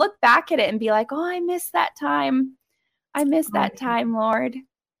look back at it and be like, oh, I miss that time. I miss that time, Lord.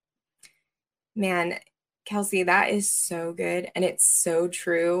 Man, Kelsey, that is so good. And it's so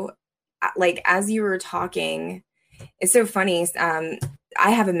true. Like, as you were talking, it's so funny.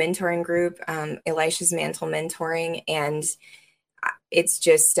 I have a mentoring group, Elisha's Mantle Mentoring, and it's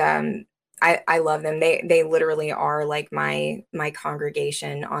just, I love them. They literally are like my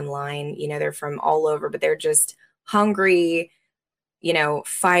congregation online. You know, they're from all over, but they're just hungry, you know,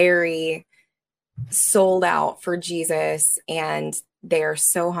 fiery, sold out for Jesus, and they are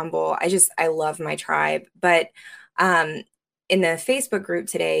so humble. I love my tribe. But in the Facebook group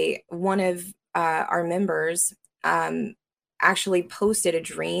today, one of our members actually posted a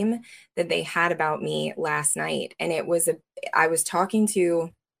dream that they had about me last night. And I was talking to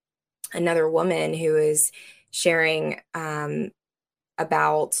another woman who is sharing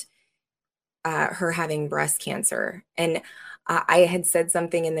about her having breast cancer. And I had said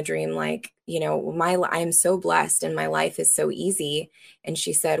something in the dream like, you know, I am so blessed and my life is so easy. And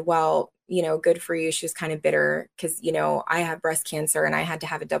she said, well, you know, good for you. She was kind of bitter because, you know, I have breast cancer and I had to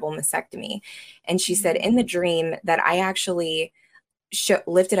have a double mastectomy. And she said in the dream that I actually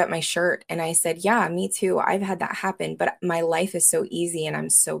lifted up my shirt and I said, yeah, me too. I've had that happen, but my life is so easy and I'm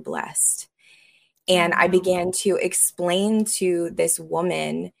so blessed. And I began to explain to this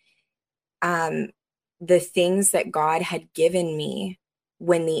woman the things that God had given me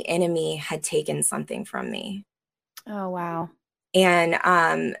when the enemy had taken something from me. Oh, wow.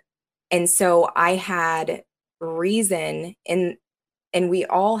 And so I had reason, and we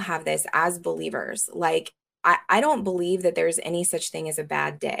all have this as believers. Like, I don't believe that there's any such thing as a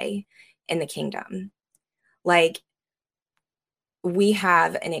bad day in the kingdom. Like, we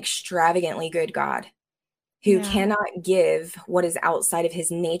have an extravagantly good God who cannot give what is outside of his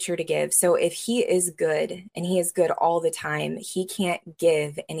nature to give. So if he is good and he is good all the time, he can't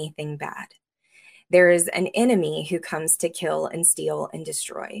give anything bad. There is an enemy who comes to kill and steal and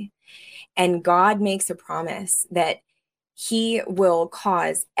destroy. And God makes a promise that he will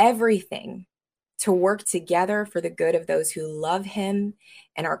cause everything to work together for the good of those who love him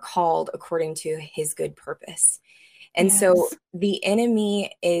and are called according to his good purpose. And so the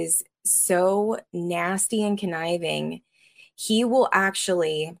enemy is so nasty and conniving. He will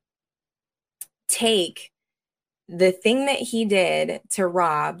actually take the thing that he did to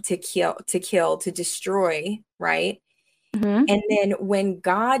rob, to kill, to destroy, right? Mm-hmm. And then when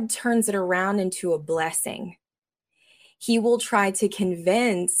God turns it around into a blessing, he will try to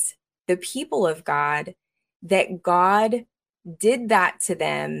convince the people of God that God did that to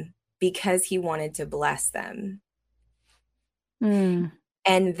them because he wanted to bless them. Mm.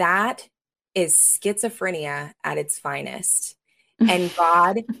 And that is schizophrenia at its finest. And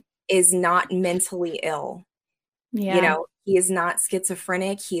God is not mentally ill. Yeah. You know, he is not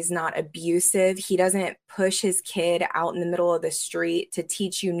schizophrenic. He's not abusive. He doesn't push his kid out in the middle of the street to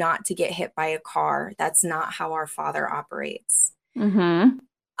teach you not to get hit by a car. That's not how our Father operates. Mm-hmm.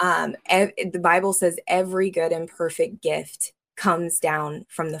 The Bible says every good and perfect gift comes down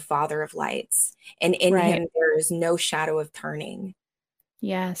from the Father of lights. And in him, there is no shadow of turning.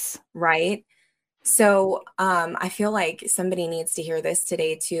 Yes. Right. So I feel like somebody needs to hear this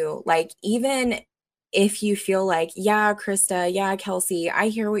today too. Like, even if you feel like, yeah, Christa, yeah, Kelsey, I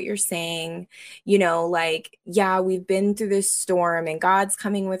hear what you're saying, you know, like, yeah, we've been through this storm and God's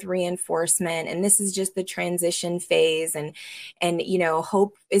coming with reinforcement and this is just the transition phase, and you know,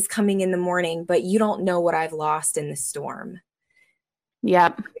 hope is coming in the morning, but you don't know what I've lost in the storm.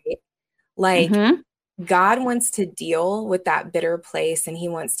 Yep. Right? Like, God wants to deal with that bitter place and he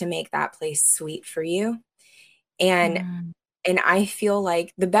wants to make that place sweet for you. And I feel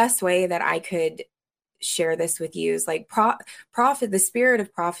like the best way that I could share this with you is like the spirit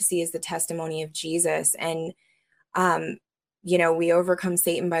of prophecy is the testimony of Jesus. And we overcome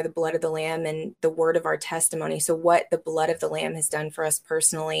Satan by the blood of the Lamb and the word of our testimony. So what the blood of the Lamb has done for us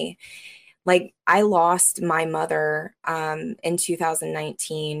personally, like I lost my mother in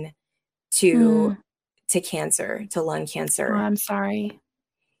 2019 to cancer, to lung cancer. Oh, I'm sorry.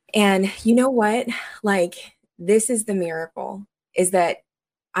 And you know what? Like, this is the miracle, is that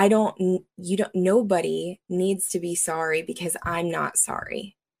nobody needs to be sorry, because I'm not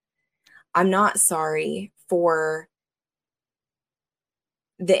sorry. I'm not sorry for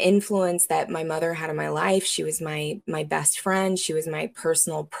the influence that my mother had in my life. She was my best friend. She was my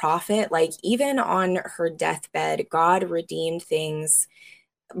personal prophet. Like, even on her deathbed, God redeemed things,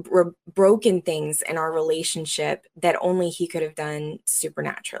 broken things in our relationship that only he could have done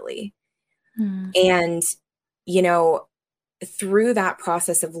supernaturally. And, through that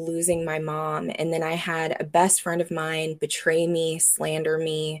process of losing my mom, and then I had a best friend of mine betray me, slander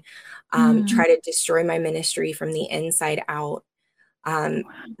me, try to destroy my ministry from the inside out,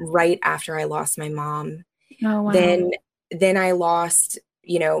 right after I lost my mom. Oh, wow. Then I lost,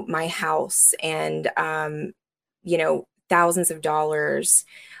 my house and, thousands of dollars.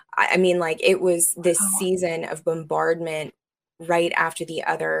 I mean, like, it was this season of bombardment right after the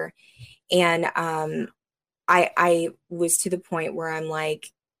other. And I was to the point where I'm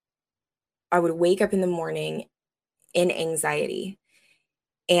like, I would wake up in the morning in anxiety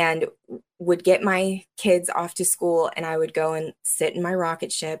and would get my kids off to school, and I would go and sit in my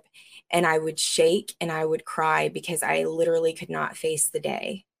rocket ship, and I would shake and I would cry because I literally could not face the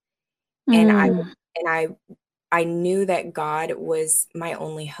day. And I knew that God was my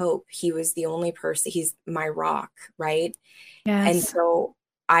only hope. He was the only person. He's my rock, right? Yes. And so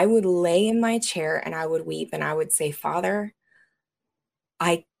I would lay in my chair and I would weep and I would say, Father,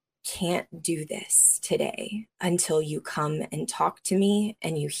 I can't do this today until you come and talk to me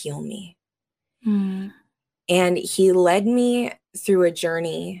and you heal me. And he led me through a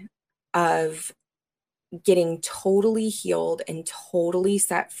journey of getting totally healed and totally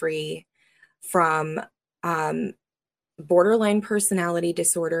set free from borderline personality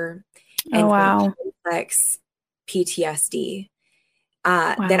disorder and complex PTSD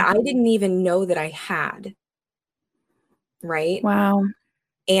that I didn't even know that I had. Right. Wow.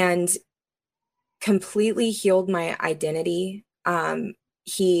 And completely healed my identity.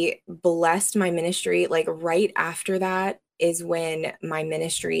 He blessed my ministry. Like, right after that is when my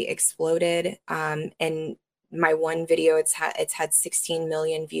ministry exploded. And my one video, it's had 16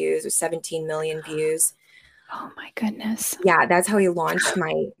 million views or 17 million views. Oh my goodness. Yeah, that's how he launched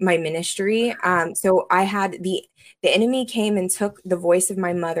my ministry. So I had the enemy came and took the voice of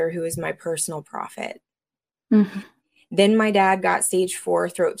my mother, who is my personal prophet. Then my dad got stage 4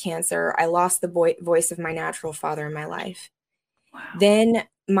 throat cancer. I lost the voice of my natural father in my life. Then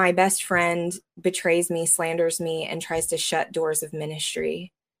my best friend betrays me, slanders me, and tries to shut doors of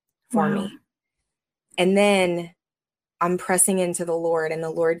ministry for me. And then I'm pressing into the Lord, and the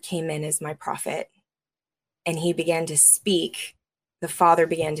Lord came in as my prophet. And he began to speak. The Father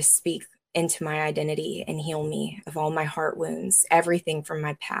began to speak into my identity and heal me of all my heart wounds, everything from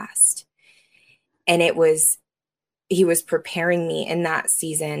my past. And he was preparing me in that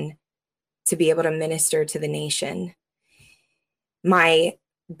season to be able to minister to the nation. My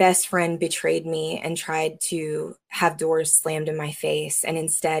best friend betrayed me and tried to have doors slammed in my face. And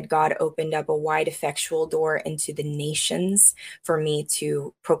instead, God opened up a wide, effectual door into the nations for me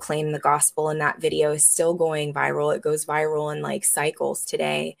to proclaim the gospel. And that video is still going viral. It goes viral in like cycles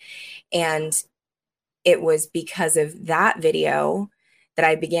today. And it was because of that video that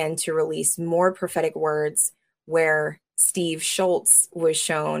I began to release more prophetic words, where Steve Schultz was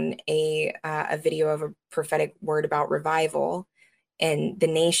shown a video of a prophetic word about revival in the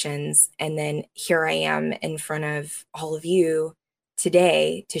nations. And then here I am in front of all of you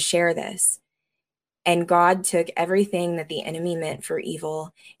today to share this. And God took everything that the enemy meant for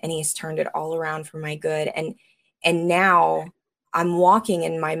evil, and he's turned it all around for my good. And now I'm walking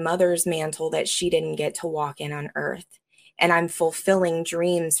in my mother's mantle that she didn't get to walk in on earth. And I'm fulfilling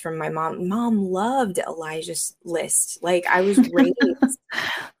dreams from my mom. Mom loved Elijah's List. Like, I was raised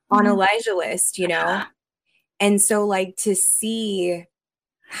on Elijah List, And so, like, to see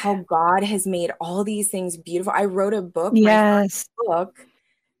how God has made all these things beautiful. I wrote a book, my first book,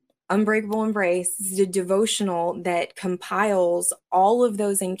 Unbreakable Embrace. This is a devotional that compiles all of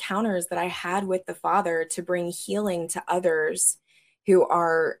those encounters that I had with the Father to bring healing to others who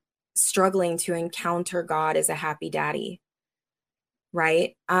are struggling to encounter God as a happy daddy.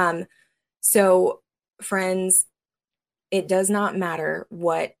 Right? So, friends, it does not matter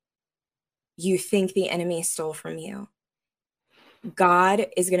what you think the enemy stole from you. God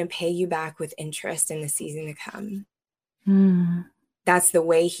is going to pay you back with interest in the season to come. That's the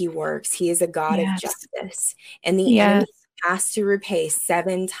way he works. He is a God of Yes. justice. And the Yes. enemy has to repay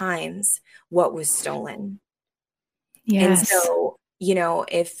 7 times what was stolen. And Yes. so, you know,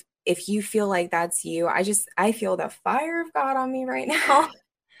 if you feel like that's you, I feel the fire of God on me right now.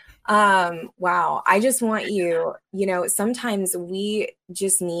 Wow. I just want you, you know, sometimes we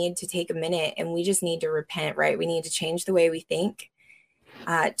just need to take a minute and we just need to repent, right? We need to change the way we think,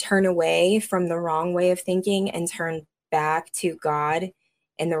 turn away from the wrong way of thinking and turn back to God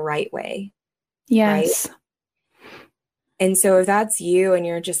in the right way. Yes. Right. And so if that's you and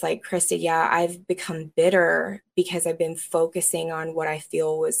you're just like, Christa, yeah, I've become bitter because I've been focusing on what I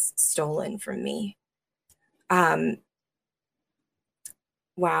feel was stolen from me. Wow.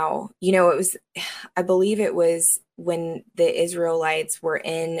 You know, I believe it was when the Israelites were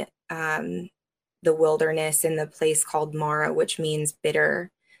in the wilderness in the place called Mara, which means bitter.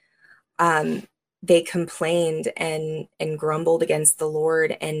 They complained and grumbled against the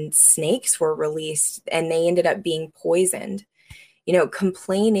Lord, and snakes were released and they ended up being poisoned. You know,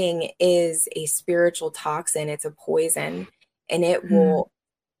 complaining is a spiritual toxin. It's a poison, and that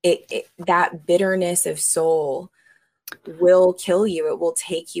bitterness of soul will kill you. It will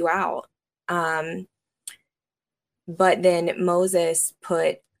take you out. But then Moses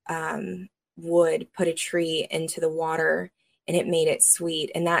put a tree into the water and it made it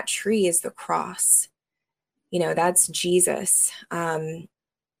sweet. And that tree is the cross. You know, that's Jesus. And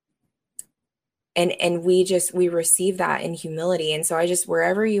we receive that in humility. And so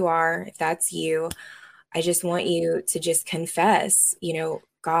wherever you are, if that's you, I just want you to just confess, you know,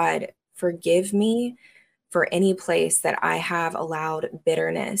 God, forgive me for any place that I have allowed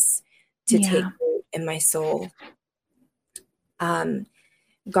bitterness to take root in my soul.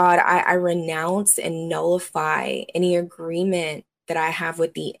 God, I renounce and nullify any agreement that I have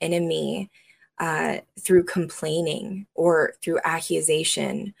with the enemy through complaining or through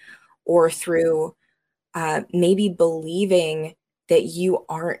accusation or through maybe believing that you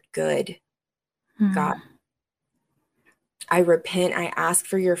aren't good. God, I repent. I ask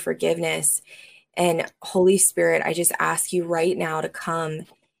for your forgiveness. And Holy Spirit, I just ask you right now to come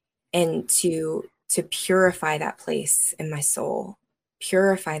and to purify that place in my soul.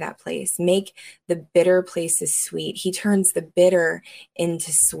 Purify that place. Make the bitter places sweet. He turns the bitter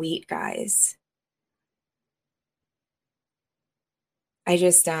into sweet, guys. I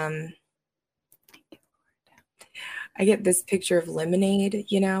just I get this picture of lemonade,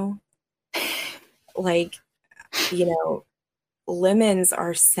 you know? Like, you know, lemons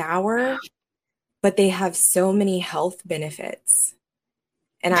are sour, but they have so many health benefits.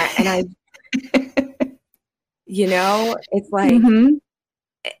 And I you know, it's like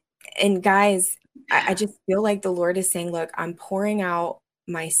and guys, I just feel like the Lord is saying, look, I'm pouring out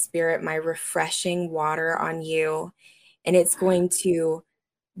my spirit, my refreshing water on you, and it's going to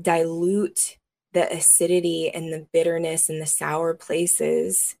dilute the acidity and the bitterness and the sour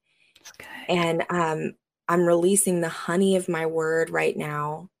places. And I'm releasing the honey of my word right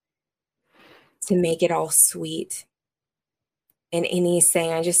now to make it all sweet. And he's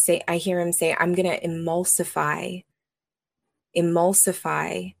saying, I hear him say, I'm going to emulsify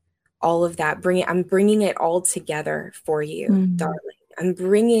all of that. I'm bringing it all together for you, darling. I'm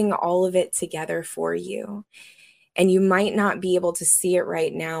bringing all of it together for you. And you might not be able to see it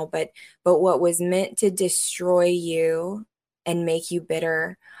right now, but what was meant to destroy you and make you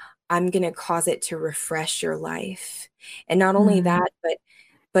bitter, I'm going to cause it to refresh your life. And not only that,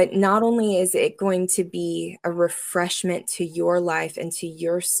 but not only is it going to be a refreshment to your life and to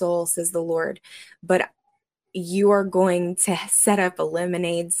your soul, says the Lord, but you are going to set up a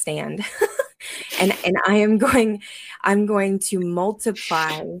lemonade stand. and I'm going to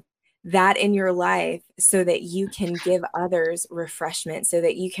multiply that in your life so that you can give others refreshment, so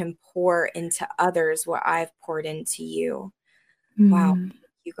that you can pour into others what I've poured into you. Wow. Thank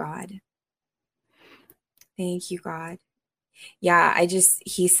you, God. Thank you, God. Yeah,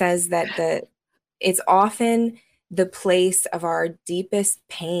 he says that it's often the place of our deepest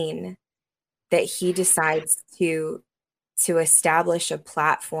pain that he decides to establish a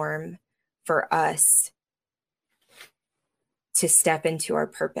platform for us to step into our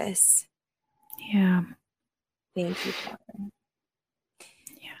purpose. Yeah. Thank you, Father.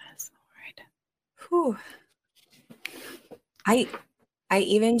 Yes, Lord. Whew. I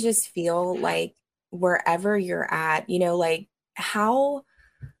even just feel like wherever you're at, you know, like how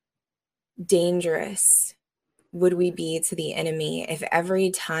dangerous would we be to the enemy if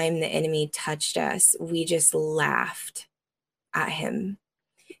every time the enemy touched us, we just laughed at him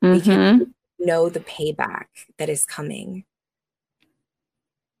because we know the payback that is coming.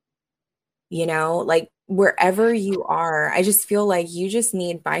 You know, like wherever you are, I just feel like you just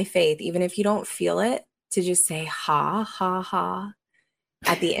need, by faith, even if you don't feel it, to just say ha, ha, ha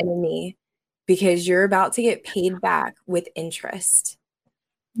at the enemy, because you're about to get paid back with interest.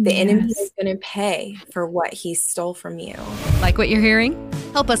 The enemy is going to pay for what he stole from you. Like what you're hearing?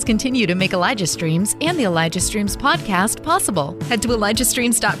 Help us continue to make Elijah Streams and the Elijah Streams podcast possible. Head to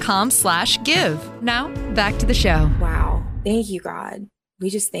ElijahStreams.com/give. Now, back to the show. Wow. Thank you, God. We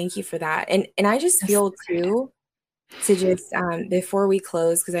just thank you for that. And I just feel too, to just, before we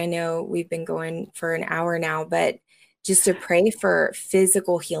close, because I know we've been going for an hour now, but just to pray for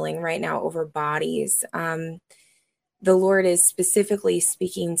physical healing right now over bodies. The Lord is specifically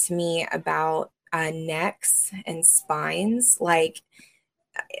speaking to me about necks and spines. Like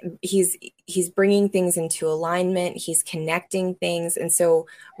he's bringing things into alignment. He's connecting things. And so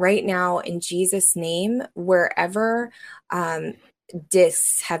right now, in Jesus' name, wherever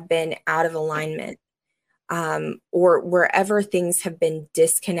discs have been out of alignment, or wherever things have been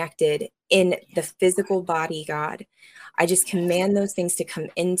disconnected in the physical body, God, I just command those things to come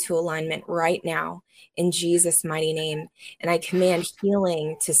into alignment right now in Jesus' mighty name. And I command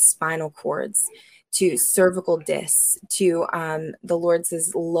healing to spinal cords, to cervical discs, to the Lord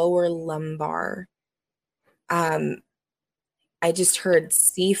says lower lumbar. I just heard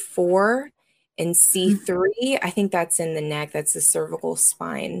C4 and C3. I think that's in the neck. That's the cervical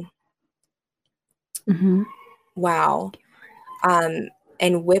spine. Wow.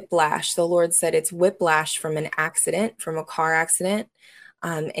 And whiplash. The Lord said it's whiplash from an accident, from a car accident.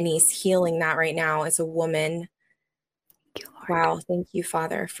 And he's healing that right now as a woman. Thank you, Lord. Wow. Thank you,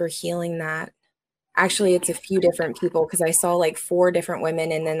 Father, for healing that. Actually, it's a few different people, because I saw like 4 different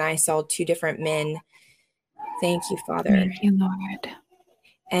women and then I saw 2 different men. Thank you, Father. Thank you, Lord.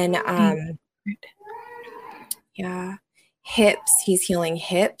 And yeah, hips. He's healing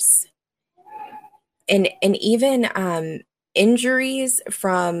hips. And even injuries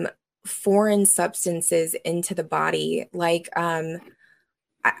from foreign substances into the body. Like I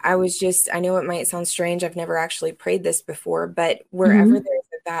know it might sound strange. I've never actually prayed this before, but wherever there's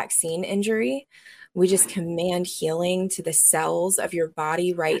a vaccine injury, we just command healing to the cells of your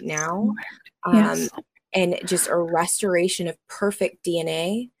body right now. And just a restoration of perfect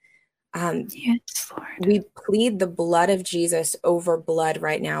DNA. Yes, Lord. We plead the blood of Jesus over blood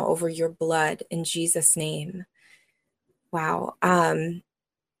right now, over your blood in Jesus' name. Wow. And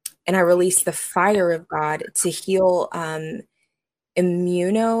I release the fire of God to heal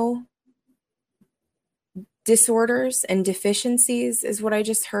immuno disorders and deficiencies is what I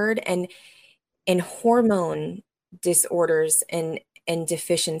just heard, and hormone disorders and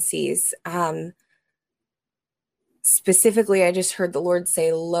deficiencies. Specifically, I just heard the Lord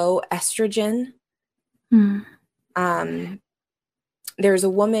say low estrogen. There's a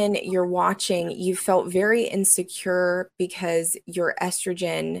woman you're watching. You felt very insecure because your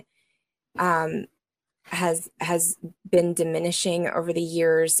estrogen has been diminishing over the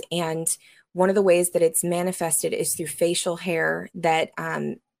years. And one of the ways that it's manifested is through facial hair that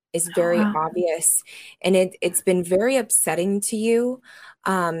is very obvious. And it's been very upsetting to you.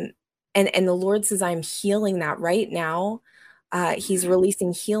 And the Lord says, I'm healing that right now. He's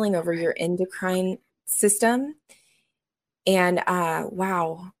releasing healing over your endocrine system. And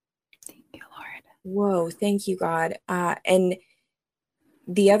wow. Thank you, Lord. Whoa. Thank you, God. And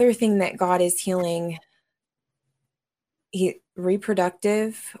the other thing that God is healing,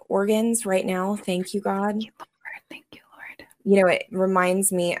 reproductive organs right now. Thank you, God. Thank you, Lord. Thank you, Lord. You know, it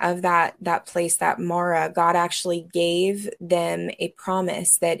reminds me of that place, that Mara. God actually gave them a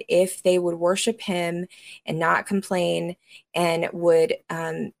promise that if they would worship him and not complain, and would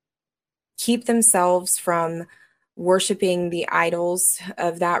keep themselves from worshiping the idols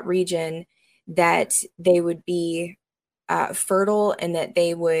of that region, that they would be fertile and that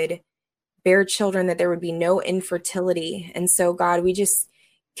they would bear children, that there would be no infertility. And so, God, we just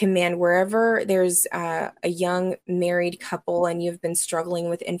command wherever there's a young married couple and you've been struggling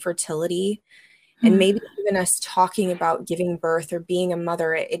with infertility, and maybe even us talking about giving birth or being a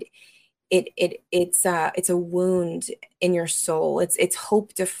mother, it's a wound in your soul. It's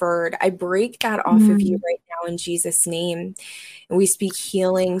hope deferred. I break that off of you right now in Jesus' name. And we speak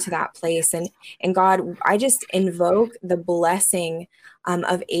healing to that place. And God, I just invoke the blessing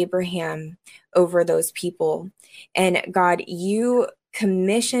of Abraham over those people. And God, you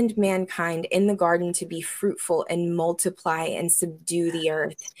commissioned mankind in the garden to be fruitful and multiply and subdue the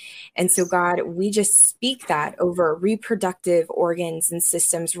earth. And so, God, we just speak that over reproductive organs and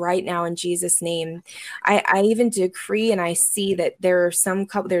systems right now in Jesus' name. I even decree, and I see that there's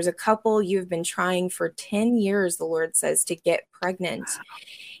a couple you've been trying for 10 years, the Lord says, to get pregnant.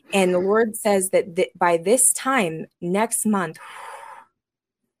 And the Lord says that by this time next month,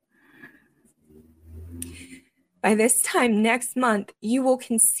 you will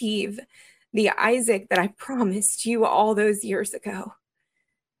conceive the Isaac that I promised you all those years ago.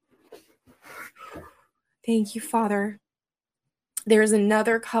 Thank you, Father. There's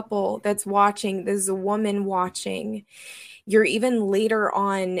another couple that's watching. There's a woman watching. You're even later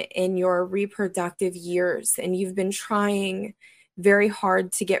on in your reproductive years, and you've been trying very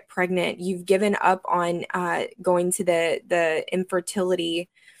hard to get pregnant. You've given up on going to the infertility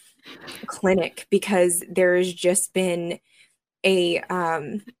clinic because there's just been a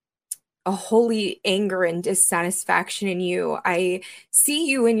holy anger and dissatisfaction in you. I see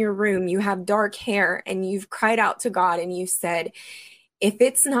you in your room. You have dark hair, and you've cried out to God, and you said, if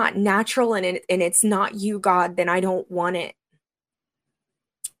it's not natural and it's not you, God, then I don't want it.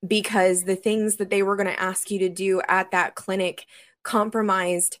 Because the things that they were going to ask you to do at that clinic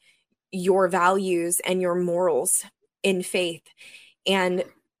compromised your values and your morals in faith. And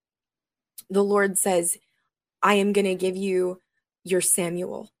the Lord says, I am going to give you your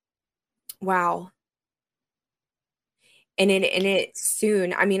Samuel. Wow. And it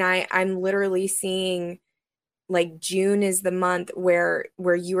soon. I mean, I'm literally seeing like June is the month where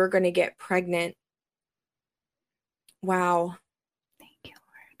you are going to get pregnant. Wow. Thank you,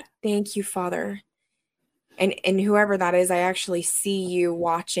 Lord. Thank you, Father. And whoever that is, I actually see you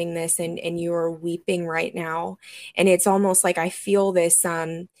watching this, and you are weeping right now. And it's almost like I feel this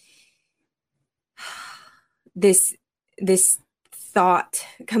this thought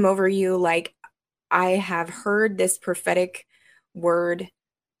come over you, like, I have heard this prophetic word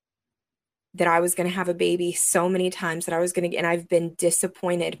that I was going to have a baby so many times, that I was going to, and I've been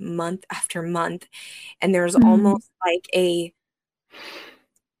disappointed month after month. And there's almost like a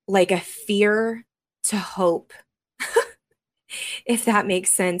fear to hope, if that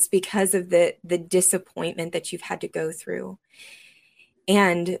makes sense, because of the disappointment that you've had to go through.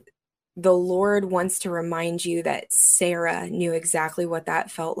 And the Lord wants to remind you that Sarah knew exactly what that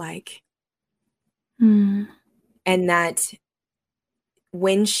felt like. And that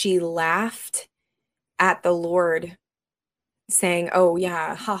when she laughed at the Lord, saying, oh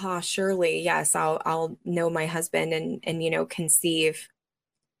yeah, haha, surely, yes, I'll know my husband and conceive,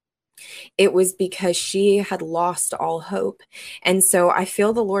 it was because she had lost all hope. And so I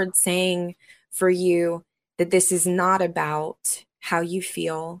feel the Lord saying for you that this is not about how you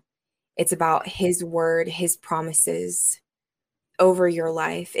feel. It's about his word, his promises over your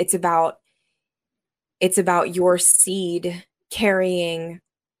life. It's about your seed carrying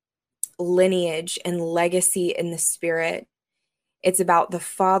lineage and legacy in the spirit. It's about the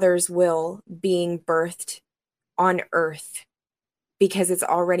Father's will being birthed on earth, because it's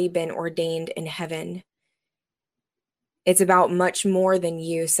already been ordained in heaven. It's about much more than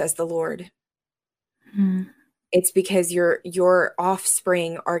you, says the Lord. It's because your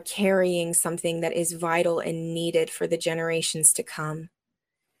offspring are carrying something that is vital and needed for the generations to come.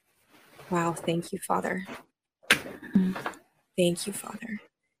 Wow, thank you, Father. Thank you, Father.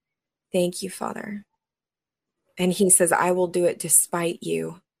 Thank you, Father. And he says, I will do it despite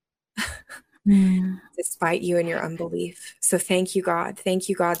you. Despite you and your unbelief. So thank you, God. Thank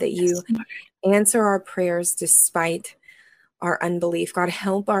you, God, that you answer our prayers despite our unbelief. God,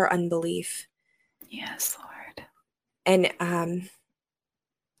 help our unbelief. Yes, Lord. And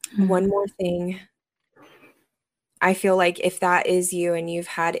one more thing. I feel like if that is you and you've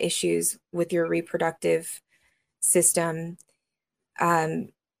had issues with your reproductive system,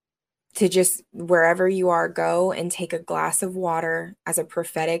 to just wherever you are, go and take a glass of water as a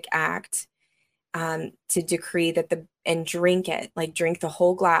prophetic act, to decree that and drink it, like drink the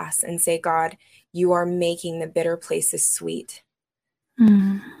whole glass and say, God, you are making the bitter places sweet.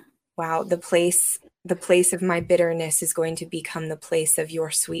 Wow. The place of my bitterness is going to become the place of your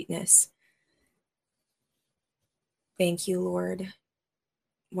sweetness. Thank you, Lord.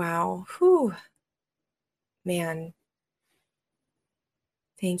 Wow. Whew. Man.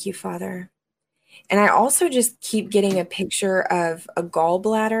 Thank you, Father. And I also just keep getting a picture of a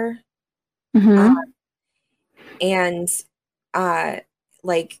gallbladder. And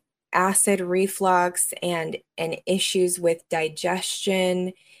like acid reflux and issues with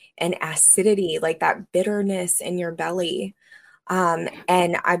digestion and acidity, like that bitterness in your belly.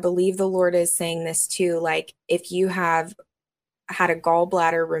 And I believe the Lord is saying this too, like if you have had a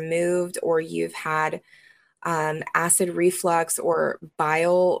gallbladder removed, or you've had acid reflux or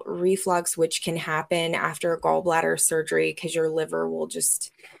bile reflux, which can happen after a gallbladder surgery because your liver will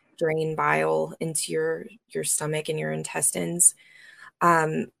just drain bile into your stomach and your intestines.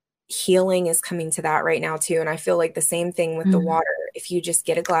 Healing is coming to that right now too. And I feel like the same thing with the water. if you just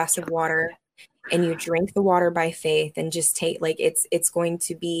get a glass of water and you drink the water by faith and just take, like, it's going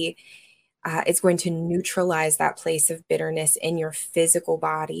to be, it's going to neutralize that place of bitterness in your physical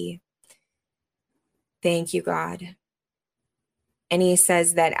body. Thank you, God. And he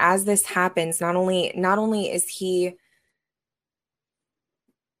says that as this happens, not only is he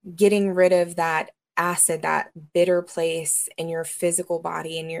getting rid of that acid, that bitter place in your physical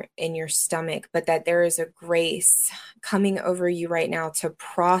body, in your stomach, but that there is a grace coming over you right now to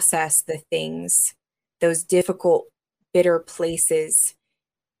process the things, those difficult, bitter places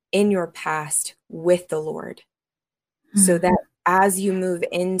in your past with the Lord. So that as you move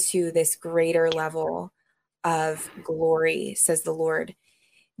into this greater level of glory, says the Lord,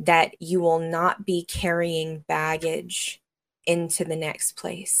 that you will not be carrying baggage into the next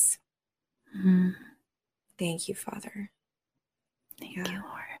place. Thank you, Father. Thank you,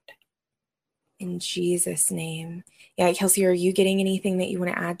 Lord. In Jesus' name. Yeah, Kelsey, are you getting anything that you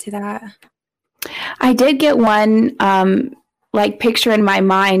want to add to that? I did get one picture in my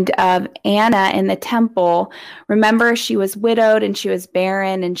mind of Anna in the temple. Remember, she was widowed and she was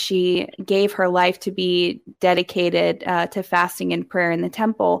barren, and she gave her life to be dedicated to fasting and prayer in the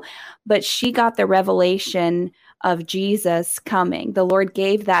temple. But she got the revelation of Jesus coming. The Lord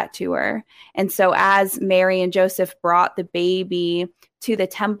gave that to her. And so as Mary and Joseph brought the baby to the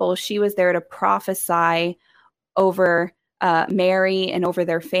temple, she was there to prophesy over Mary and over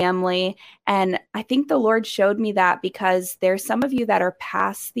their family. And I think the Lord showed me that because there's some of you that are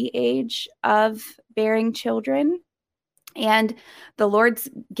past the age of bearing children. And the Lord's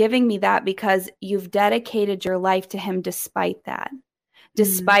giving me that because you've dedicated your life to him despite that.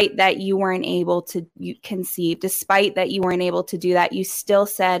 Despite that you weren't able to conceive, despite that you weren't able to do that, you still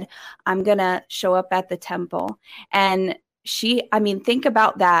said, I'm going to show up at the temple. And think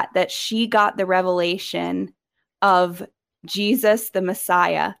about that she got the revelation of Jesus, the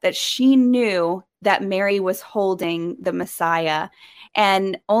Messiah, that she knew that Mary was holding the Messiah.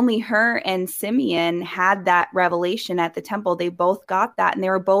 And only her and Simeon had that revelation at the temple. They both got that, and they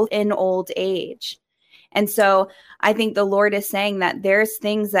were both in old age. And so I think the Lord is saying that there's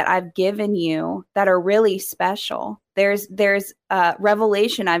things that I've given you that are really special. There's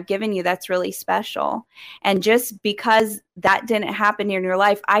revelation I've given you that's really special. And just because that didn't happen in your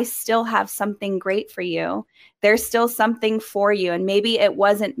life, I still have something great for you. There's still something for you. And maybe it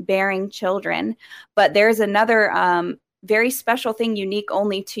wasn't bearing children, but there's another very special thing unique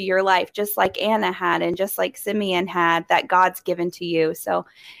only to your life, just like Anna had and just like Simeon had, that God's given to you. So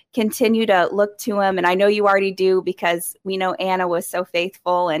continue to look to him. And I know you already do, because we know Anna was so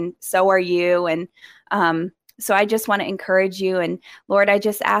faithful, and so are you. And so I just want to encourage you. And Lord, I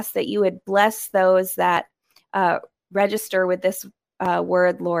just ask that you would bless those that register with this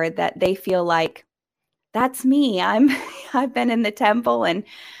word, Lord, that they feel like, that's me. I've been in the temple, and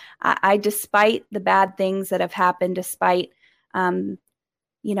I despite the bad things that have happened, despite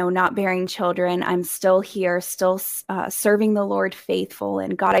not bearing children, I'm still here, still serving the Lord faithful.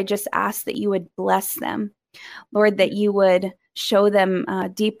 And God, I just ask that you would bless them, Lord, that you would show them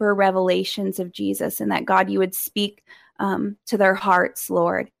deeper revelations of Jesus, and that, God, you would speak to their hearts,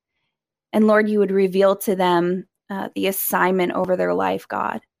 Lord. And Lord, you would reveal to them the assignment over their life,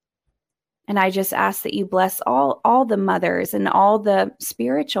 God. And I just ask that you bless all the mothers and all the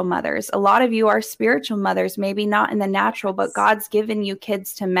spiritual mothers. A lot of you are spiritual mothers, maybe not in the natural, but God's given you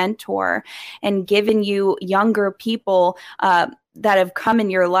kids to mentor and given you younger people that have come in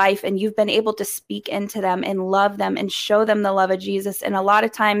your life, and you've been able to speak into them and love them and show them the love of Jesus. And a lot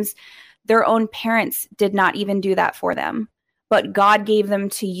of times their own parents did not even do that for them, but God gave them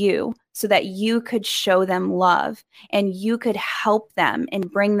to you so that you could show them love and you could help them and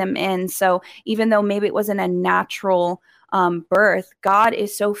bring them in. So even though maybe it wasn't a natural birth, God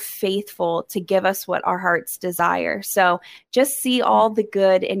is so faithful to give us what our hearts desire. So just see all the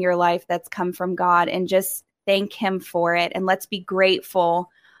good in your life that's come from God, and just thank him for it. And let's be grateful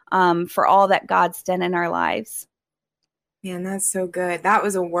for all that God's done in our lives. Man, that's so good. That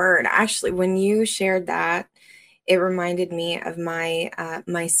was a word. Actually, when you shared that, it reminded me of my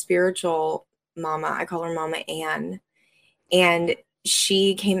my spiritual mama. I call her Mama Ann. And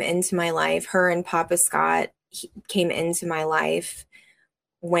she came into my life. Her and Papa Scott came into my life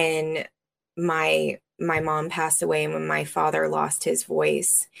when my mom passed away and when my father lost his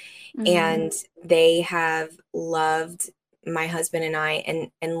voice. And they have loved my husband and I,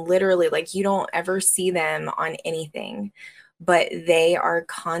 and literally, like, you don't ever see them on anything, but they are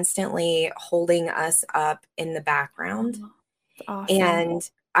constantly holding us up in the background. Awesome. And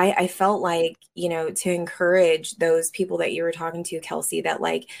I felt like, to encourage those people that you were talking to, Kelsey, that,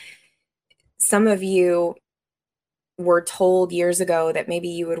 like, some of you, were told years ago that maybe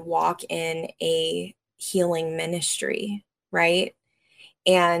you would walk in a healing ministry, right?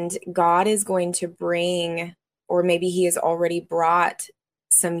 And God is going to bring, or maybe he has already brought,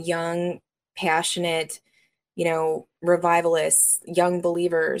 some young, passionate, revivalists, young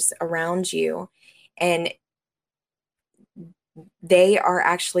believers around you. And they are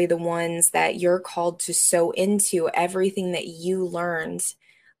actually the ones that you're called to sow into everything that you learned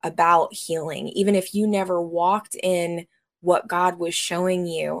about healing. Even if you never walked in what God was showing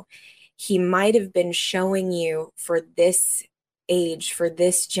you, he might have been showing you for this age, for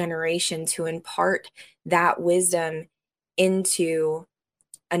this generation, to impart that wisdom into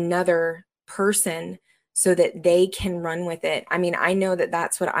another person so that they can run with it. I mean, I know that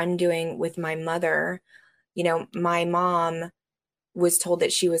that's what I'm doing with my mother. My mom was told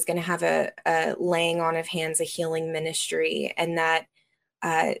that she was going to have a laying on of hands, a healing ministry, and that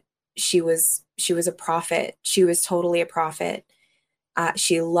she was a prophet. She was totally a prophet.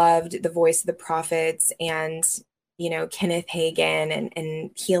 She loved the voice of the prophets and, Kenneth Hagin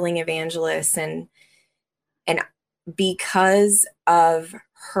and healing evangelists. And because of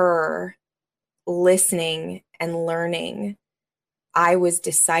her listening and learning, I was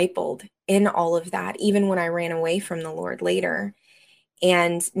discipled in all of that, even when I ran away from the Lord later.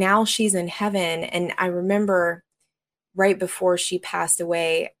 And now she's in heaven. And I remember right before she passed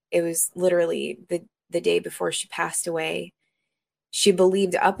away, it was literally the day before she passed away, she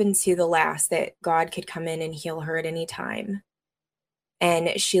believed up into the last that God could come in and heal her at any time.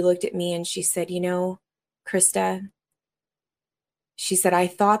 And she looked at me and she said, Christa, she said, I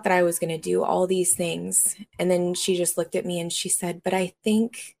thought that I was going to do all these things. And then she just looked at me and she said, but I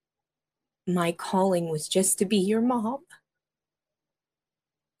think my calling was just to be your mom.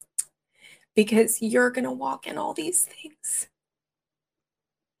 Because you're going to walk in all these things.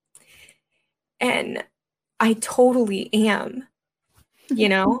 And I totally am,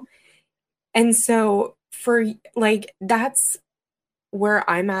 And so that's where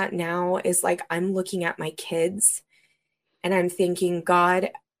I'm at now, is like, I'm looking at my kids and I'm thinking,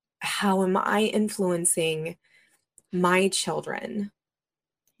 God, how am I influencing my children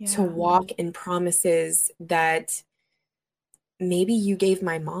to walk in promises that maybe you gave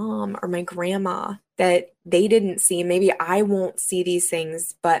my mom or my grandma that they didn't see? Maybe I won't see these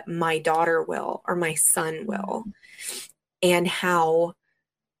things, but my daughter will, or my son will. And how,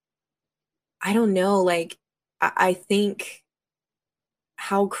 I don't know, I think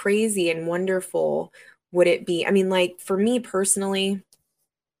how crazy and wonderful would it be? I mean, for me personally,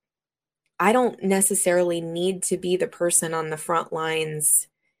 I don't necessarily need to be the person on the front lines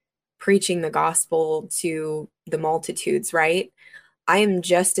preaching the gospel to the multitudes, right? I am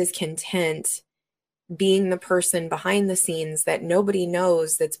just as content being the person behind the scenes that nobody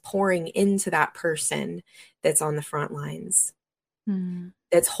knows, that's pouring into that person that's on the front lines,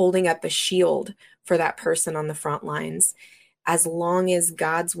 that's holding up a shield for that person on the front lines. As long as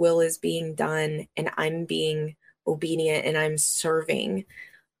God's will is being done and I'm being obedient and I'm serving,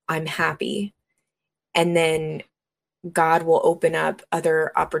 I'm happy. And then God will open up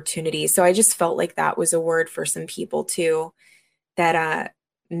other opportunities. So I just felt like that was a word for some people too, that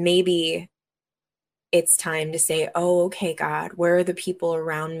maybe it's time to say, oh, okay, God, where are the people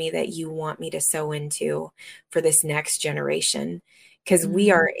around me that you want me to sow into for this next generation? Because we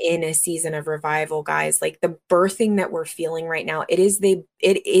are in a season of revival, guys. Like, the birthing that we're feeling right now, it is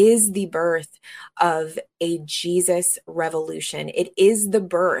the birth of a Jesus revolution. It is the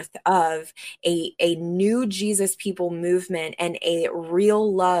birth of a new Jesus people movement and a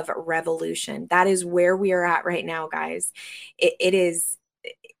real love revolution. That is where we are at right now, guys. It is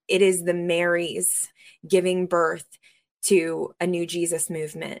the Marys giving birth to a new Jesus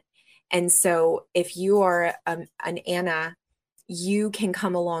movement. And so if you are an Anna, you can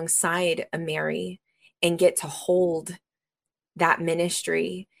come alongside a Mary and get to hold that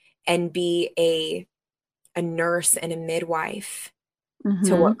ministry and be a nurse and a midwife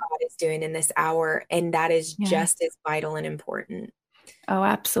to what God is doing in this hour. And that is just as vital and important. Oh,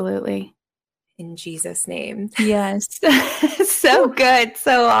 absolutely. In Jesus' name. Yes. So good.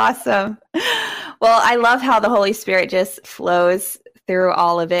 So awesome. Well, I love how the Holy Spirit just flows through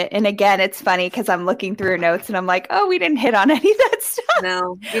all of it. And again, it's funny because I'm looking through notes and I'm like, oh, we didn't hit on any of that stuff.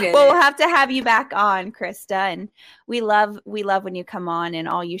 No, we didn't. Well, we'll have to have you back on, Christa. And we love when you come on and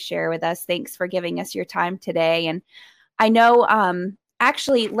all you share with us. Thanks for giving us your time today. And I know,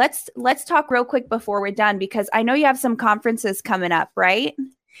 actually, let's talk real quick before we're done, because I know you have some conferences coming up, right?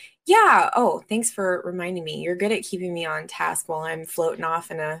 Yeah. Oh, thanks for reminding me. You're good at keeping me on task while I'm floating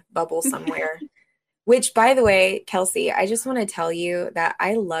off in a bubble somewhere. Which, by the way, Kelsey, I just want to tell you that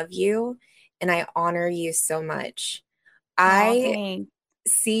I love you and I honor you so much. Oh, I thanks.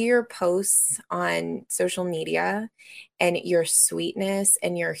 see your posts on social media and your sweetness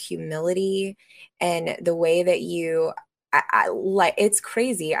and your humility and the way that I like, it's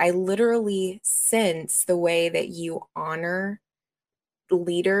crazy. I literally sense the way that you honor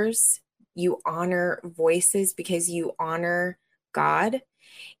leaders, you honor voices because you honor God.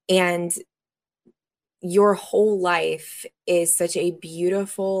 And your whole life is such a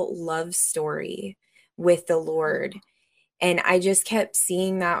beautiful love story with the Lord. And I just kept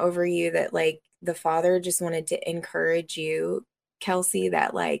seeing that over you, that like the Father just wanted to encourage you, Kelsey,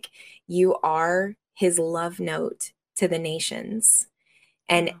 that like you are his love note to the nations.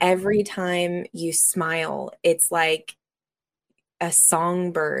 And every time you smile, it's like a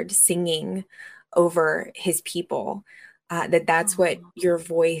songbird singing over his people. That's what your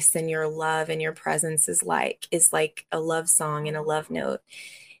voice and your love and your presence is like a love song and a love note.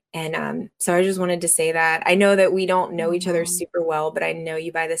 And so I just wanted to say that. I know that we don't know each other super well, but I know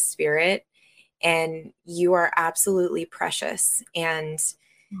you by the Spirit, and you are absolutely precious. And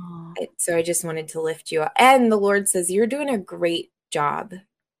so I just wanted to lift you up. And the Lord says, you're doing a great job.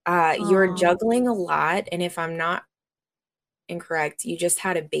 You're juggling a lot. And if I'm not incorrect, you just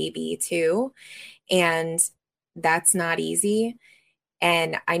had a baby too. And that's not easy.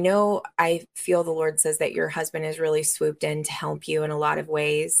 And I feel the Lord says that your husband has really swooped in to help you in a lot of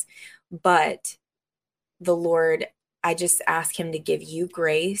ways. But the Lord, I just ask him to give you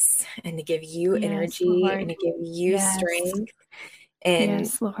grace and to give you energy and to give you strength in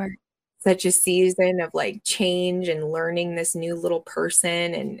such a season of like change and learning this new little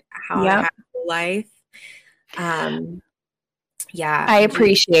person and how to have a life. Yeah. I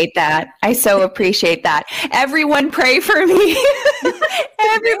appreciate that. I so appreciate that. Everyone pray for me.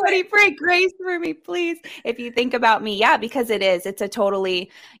 Everybody pray grace for me, please. If you think about me, because it's a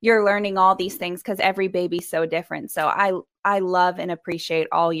totally, you're learning all these things because every baby's so different. So I love and appreciate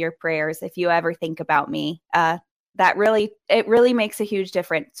all your prayers. If you ever think about me, it really makes a huge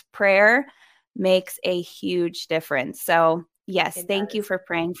difference. Prayer makes a huge difference. So yes, thank you for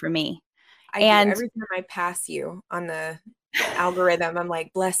praying for me. Do. Every time I pass you on the algorithm, I'm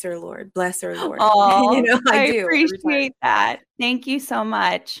like, bless her, Lord, bless her, Lord. Oh, I appreciate that. Thank you so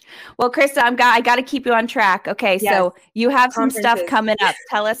much. Well, Christa, I got to keep you on track. Okay. Yes. So you have some stuff coming up.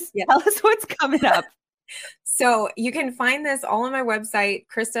 Tell us what's coming up. So you can find this all on my website,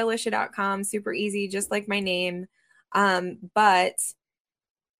 ChristaElisha.com. Super easy, just like my name. But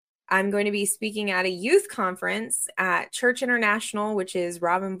I'm going to be speaking at a youth conference at Church International, which is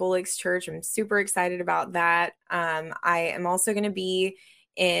Robin Bullock's church. I'm super excited about that. I am also going to be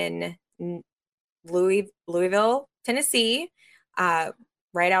in Louisville, Tennessee,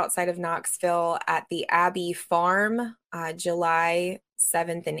 right outside of Knoxville at the Abbey Farm, July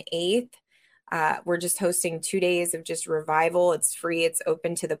 7th and 8th. We're just hosting 2 days of just revival. It's free. It's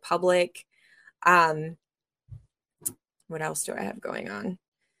open to the public. What else do I have going on?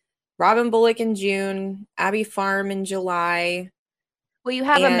 Robin Bullock in June, Abbey Farm in July. Well, you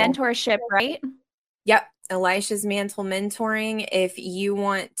have a mentorship, right? Yep. Elisha's Mantle Mentoring. If you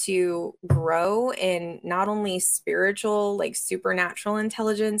want to grow in not only spiritual, like supernatural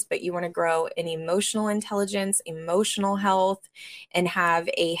intelligence, but you want to grow in emotional intelligence, emotional health, and have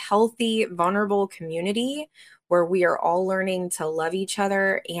a healthy, vulnerable community where we are all learning to love each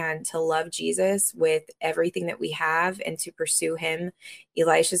other and to love Jesus with everything that we have and to pursue him,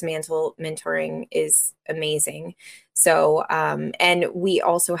 Elisha's Mantle Mentoring is amazing. So, and we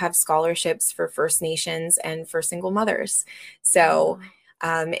also have scholarships for First Nations and for single mothers. So,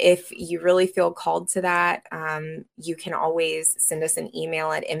 if you really feel called to that, you can always send us an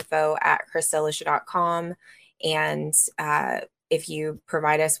email at info@ChristaElisha.com. And if you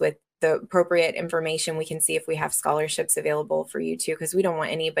provide us with the appropriate information, we can see if we have scholarships available for you too, because we don't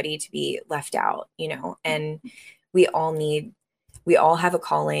want anybody to be left out, and we all have a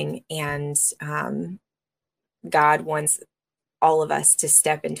calling, and God wants all of us to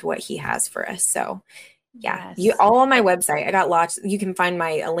step into what he has for us. So you all on my website. I got lots. You can find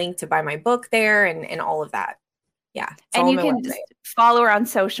a link to buy my book there and all of that. Yeah. And you can just follow her on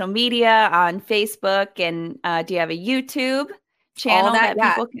social media, on Facebook. And do you have a YouTube channel that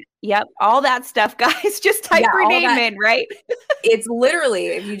people can? Yep. All that stuff, guys. Just type her name in, right? It's literally,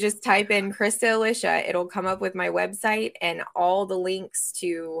 if you just type in Christa Elisha, it'll come up with my website and all the links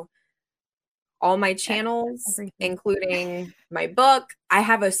to all my channels, including my book. I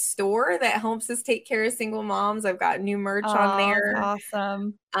have a store that helps us take care of single moms. I've got new merch on there.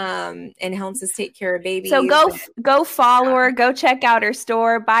 Awesome. And helps us take care of babies. So go follow her, go check out her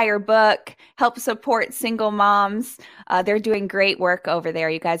store, buy her book, help support single moms. They're doing great work over there.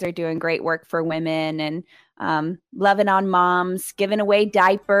 You guys are doing great work for women and loving on moms, giving away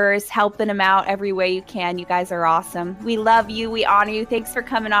diapers, helping them out every way you can. You guys are awesome. We love you. We honor you. Thanks for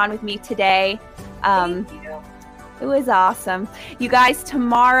coming on with me today. Thank you. It was awesome. You guys,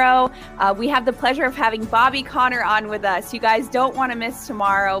 tomorrow, we have the pleasure of having Bobby Connor on with us. You guys don't want to miss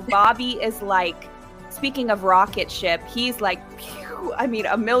tomorrow. Bobby is like, speaking of rocket ship, he's like, pew, I mean,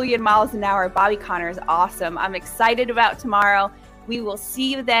 1,000,000 miles an hour. Bobby Connor is awesome. I'm excited about tomorrow. We will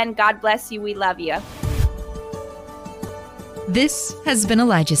see you then. God bless you. We love you. This has been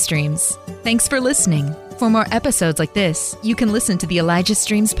Elijah Streams. Thanks for listening. For more episodes like this, you can listen to the Elijah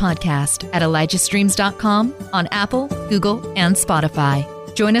Streams podcast at ElijahStreams.com on Apple, Google, and Spotify.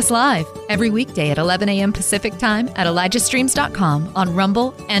 Join us live every weekday at 11 a.m. Pacific Time at ElijahStreams.com on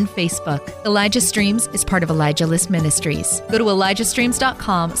Rumble and Facebook. Elijah Streams is part of Elijah List Ministries. Go to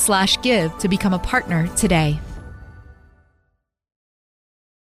ElijahStreams.com/give to become a partner today.